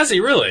 Has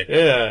he really?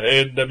 Yeah,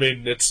 and I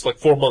mean, it's like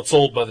 4 months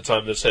old by the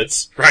time this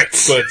hits. Right.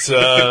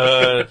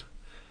 But,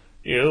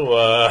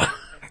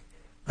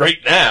 right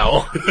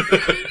now,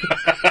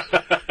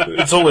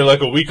 it's only like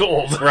a week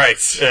old.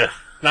 Right. Yeah.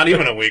 Not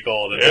even a week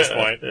old at this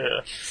point.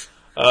 Yeah.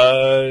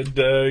 And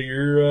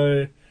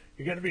you're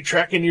going to be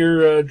tracking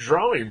your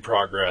drawing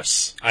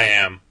progress. I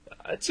am.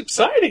 It's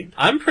exciting.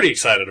 I'm pretty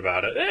excited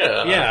about it.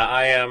 Yeah. Yeah,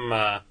 I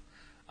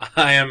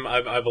am.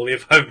 I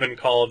believe I've been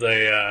called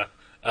an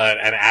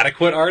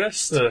adequate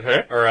artist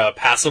or a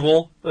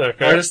passable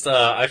artist.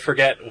 I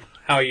forget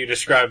how you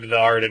described the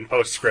art in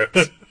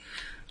Postscript.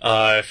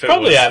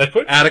 Probably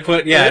adequate.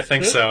 Adequate, yeah, I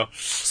think so.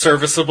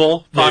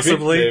 Serviceable,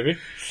 possibly. Maybe.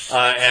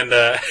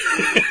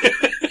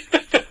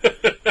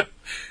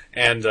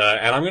 And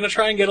I'm gonna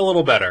try and get a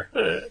little better.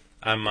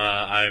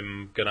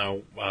 I'm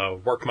gonna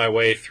work my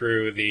way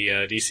through the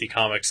DC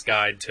Comics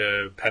Guide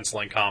to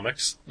Penciling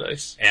Comics.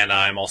 Nice. And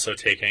I'm also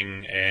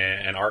taking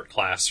an art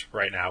class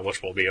right now,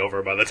 which will be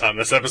over by the time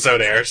this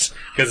episode airs,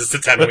 because it's a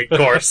 10-week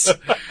course.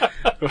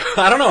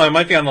 I don't know, I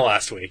might be on the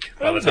last week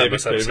by the time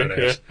this episode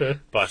airs. Yeah.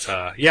 But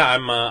yeah,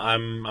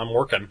 I'm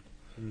working.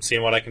 I'm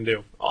seeing what I can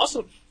do.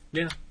 Awesome.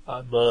 Yeah.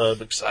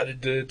 I'm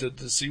excited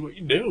to see what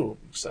you do.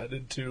 I'm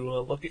excited to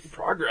look at your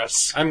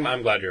progress.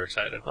 I'm glad you're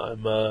excited.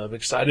 I'm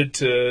excited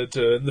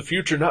to in the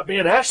future not be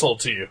an asshole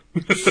to you.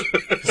 Because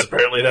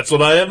apparently that's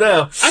what I am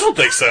now. I don't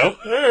think so.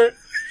 All right.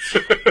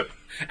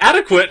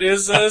 Adequate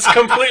is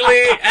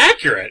completely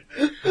accurate.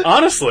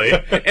 Honestly,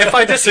 if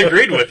I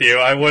disagreed with you,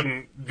 I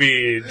wouldn't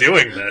be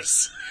doing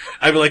this.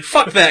 I'd be like,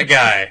 fuck that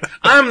guy.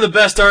 I'm the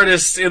best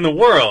artist in the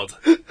world.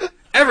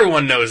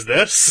 Everyone knows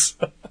this.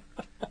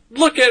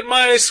 Look at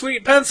my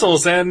sweet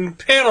pencils and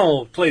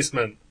panel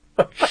placement.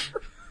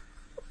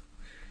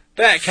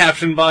 That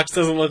caption box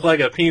doesn't look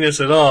like a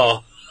penis at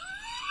all.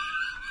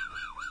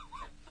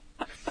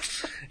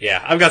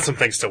 Yeah, I've got some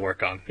things to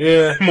work on.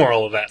 Yeah.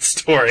 Moral of that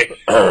story.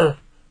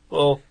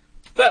 Well,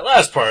 that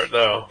last part,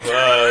 though,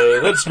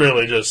 that's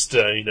merely just,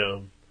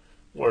 learning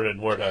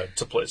where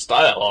to place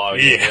dialogue.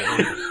 Yeah.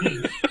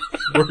 And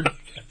word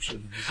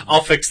captions.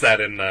 I'll fix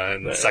that in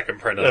the second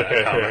print of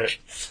that comic. Right.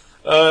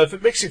 If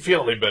it makes you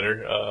feel any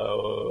better,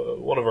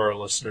 one of our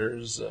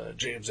listeners,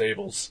 James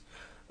Abels,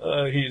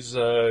 he's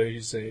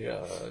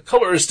a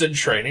colorist in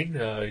training.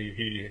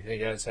 He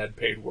has had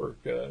paid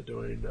work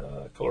doing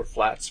color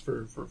flats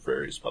for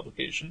various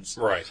publications.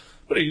 Right.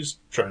 But he's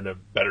trying to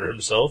better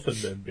himself and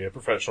then be a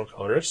professional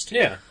colorist.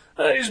 Yeah.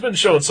 He's been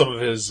showing some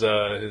of his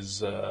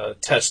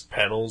test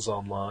panels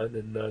online,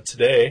 and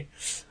today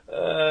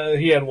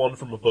he had one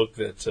from a book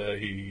that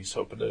he's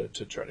hoping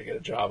to try to get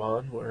a job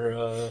on,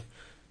 where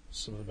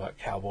something about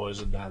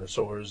cowboys and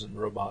dinosaurs and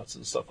robots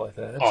and stuff like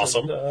that.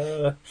 Awesome.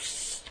 And,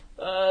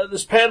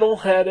 this panel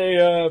had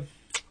a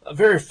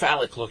very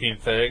phallic-looking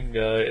thing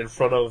in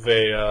front of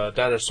a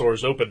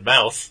dinosaur's open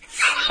mouth,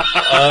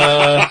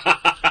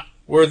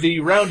 where the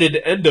rounded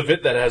end of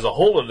it that has a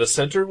hole in the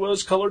center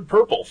was colored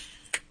purple.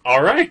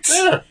 All right.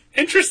 Yeah.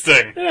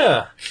 Interesting.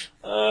 Yeah.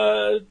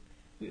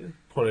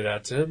 Pointed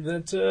out to him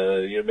that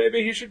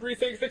maybe he should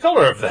rethink the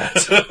color of that.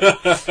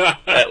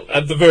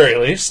 at the very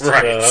least.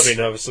 Right. I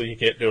mean, obviously you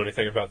can't do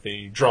anything about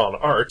the drawn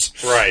art.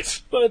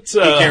 Right. But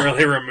you can't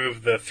really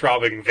remove the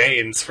throbbing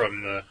veins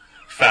from the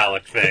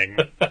phallic thing.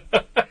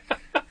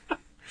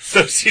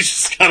 Those you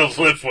just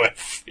gotta live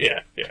with.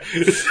 Yeah.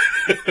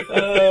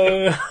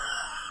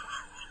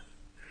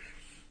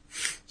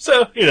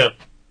 So,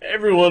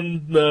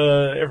 everyone's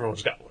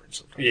got to learn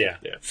something. Yeah.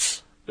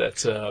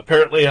 That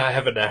apparently I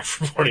have a knack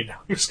for pointing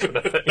out this kind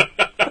of thing.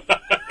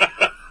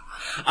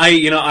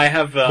 I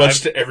have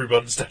Much to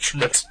everyone's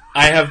detriment.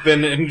 I have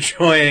been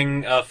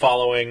enjoying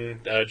following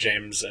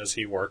James as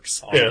he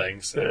works on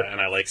things,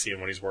 and I like seeing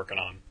what he's working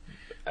on.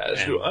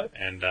 As do I.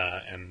 And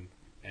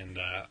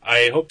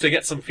I hope to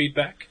get some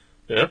feedback.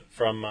 Yeah.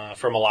 From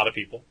a lot of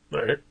people.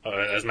 Right.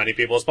 As many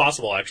people as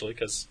possible, actually,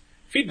 because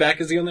feedback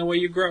is the only way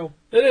you grow.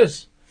 It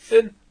is.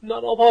 And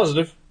not all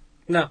positive.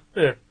 No.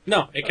 Yeah.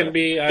 No, it can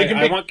be.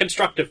 I want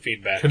constructive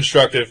feedback.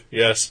 Constructive,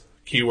 yes.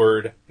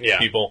 Keyword. Yeah.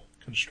 People.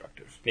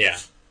 Constructive. Yeah.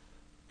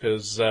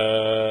 Because,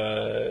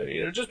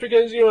 just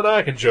because you and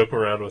I can joke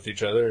around with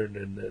each other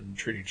and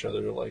treat each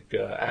other like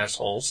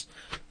assholes,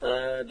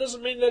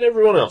 doesn't mean that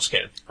everyone else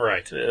can.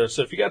 Right.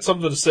 So if you got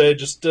something to say,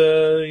 just,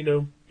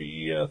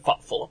 be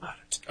thoughtful about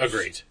it.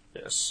 Agreed.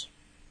 Yes.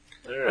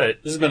 All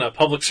right. This has been a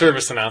public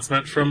service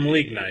announcement from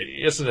League Night.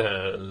 Yes, it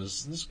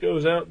has. This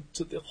goes out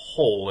to the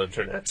whole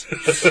internet.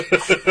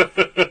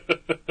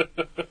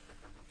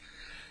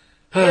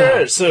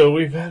 Alright, so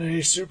we've had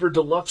a super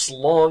deluxe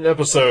long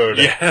episode.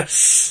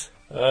 Yes.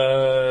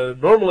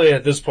 Normally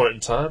at this point in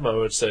time, I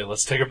would say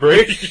let's take a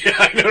break. Yeah,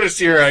 I noticed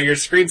your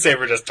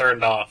screensaver just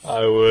turned off.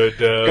 I would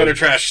Gutter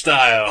Trash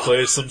style.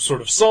 play some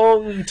sort of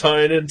song,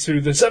 tie it into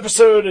this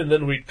episode, and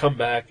then we'd come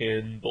back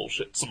and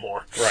bullshit some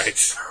more.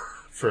 Right.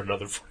 For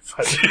another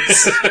 45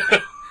 minutes.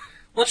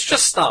 Let's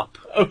just stop.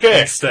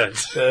 Okay. Instead.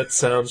 That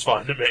sounds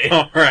fine to me.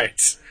 All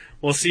right.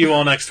 We'll see you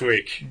all next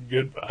week.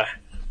 Goodbye.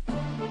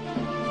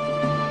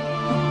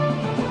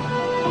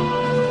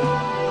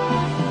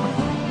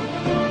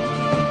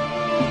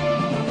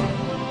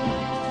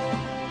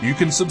 You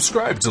can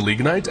subscribe to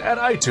League Night at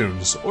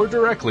iTunes or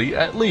directly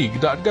at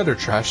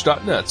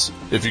league.guttertrash.net.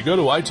 If you go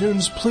to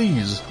iTunes,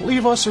 please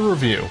leave us a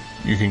review.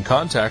 You can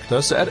contact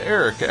us at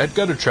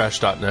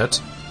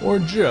eric@guttertrash.net or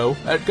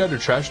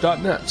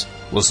joe@guttertrash.net.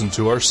 Listen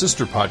to our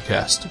sister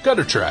podcast,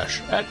 Gutter Trash,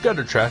 at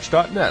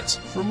guttertrash.net.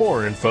 For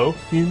more info,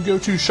 you can go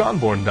to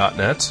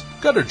seanborn.net,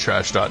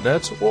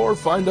 guttertrash.net, or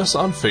find us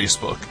on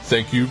Facebook.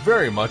 Thank you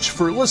very much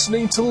for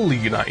listening to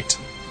League Night.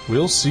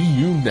 We'll see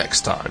you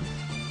next time.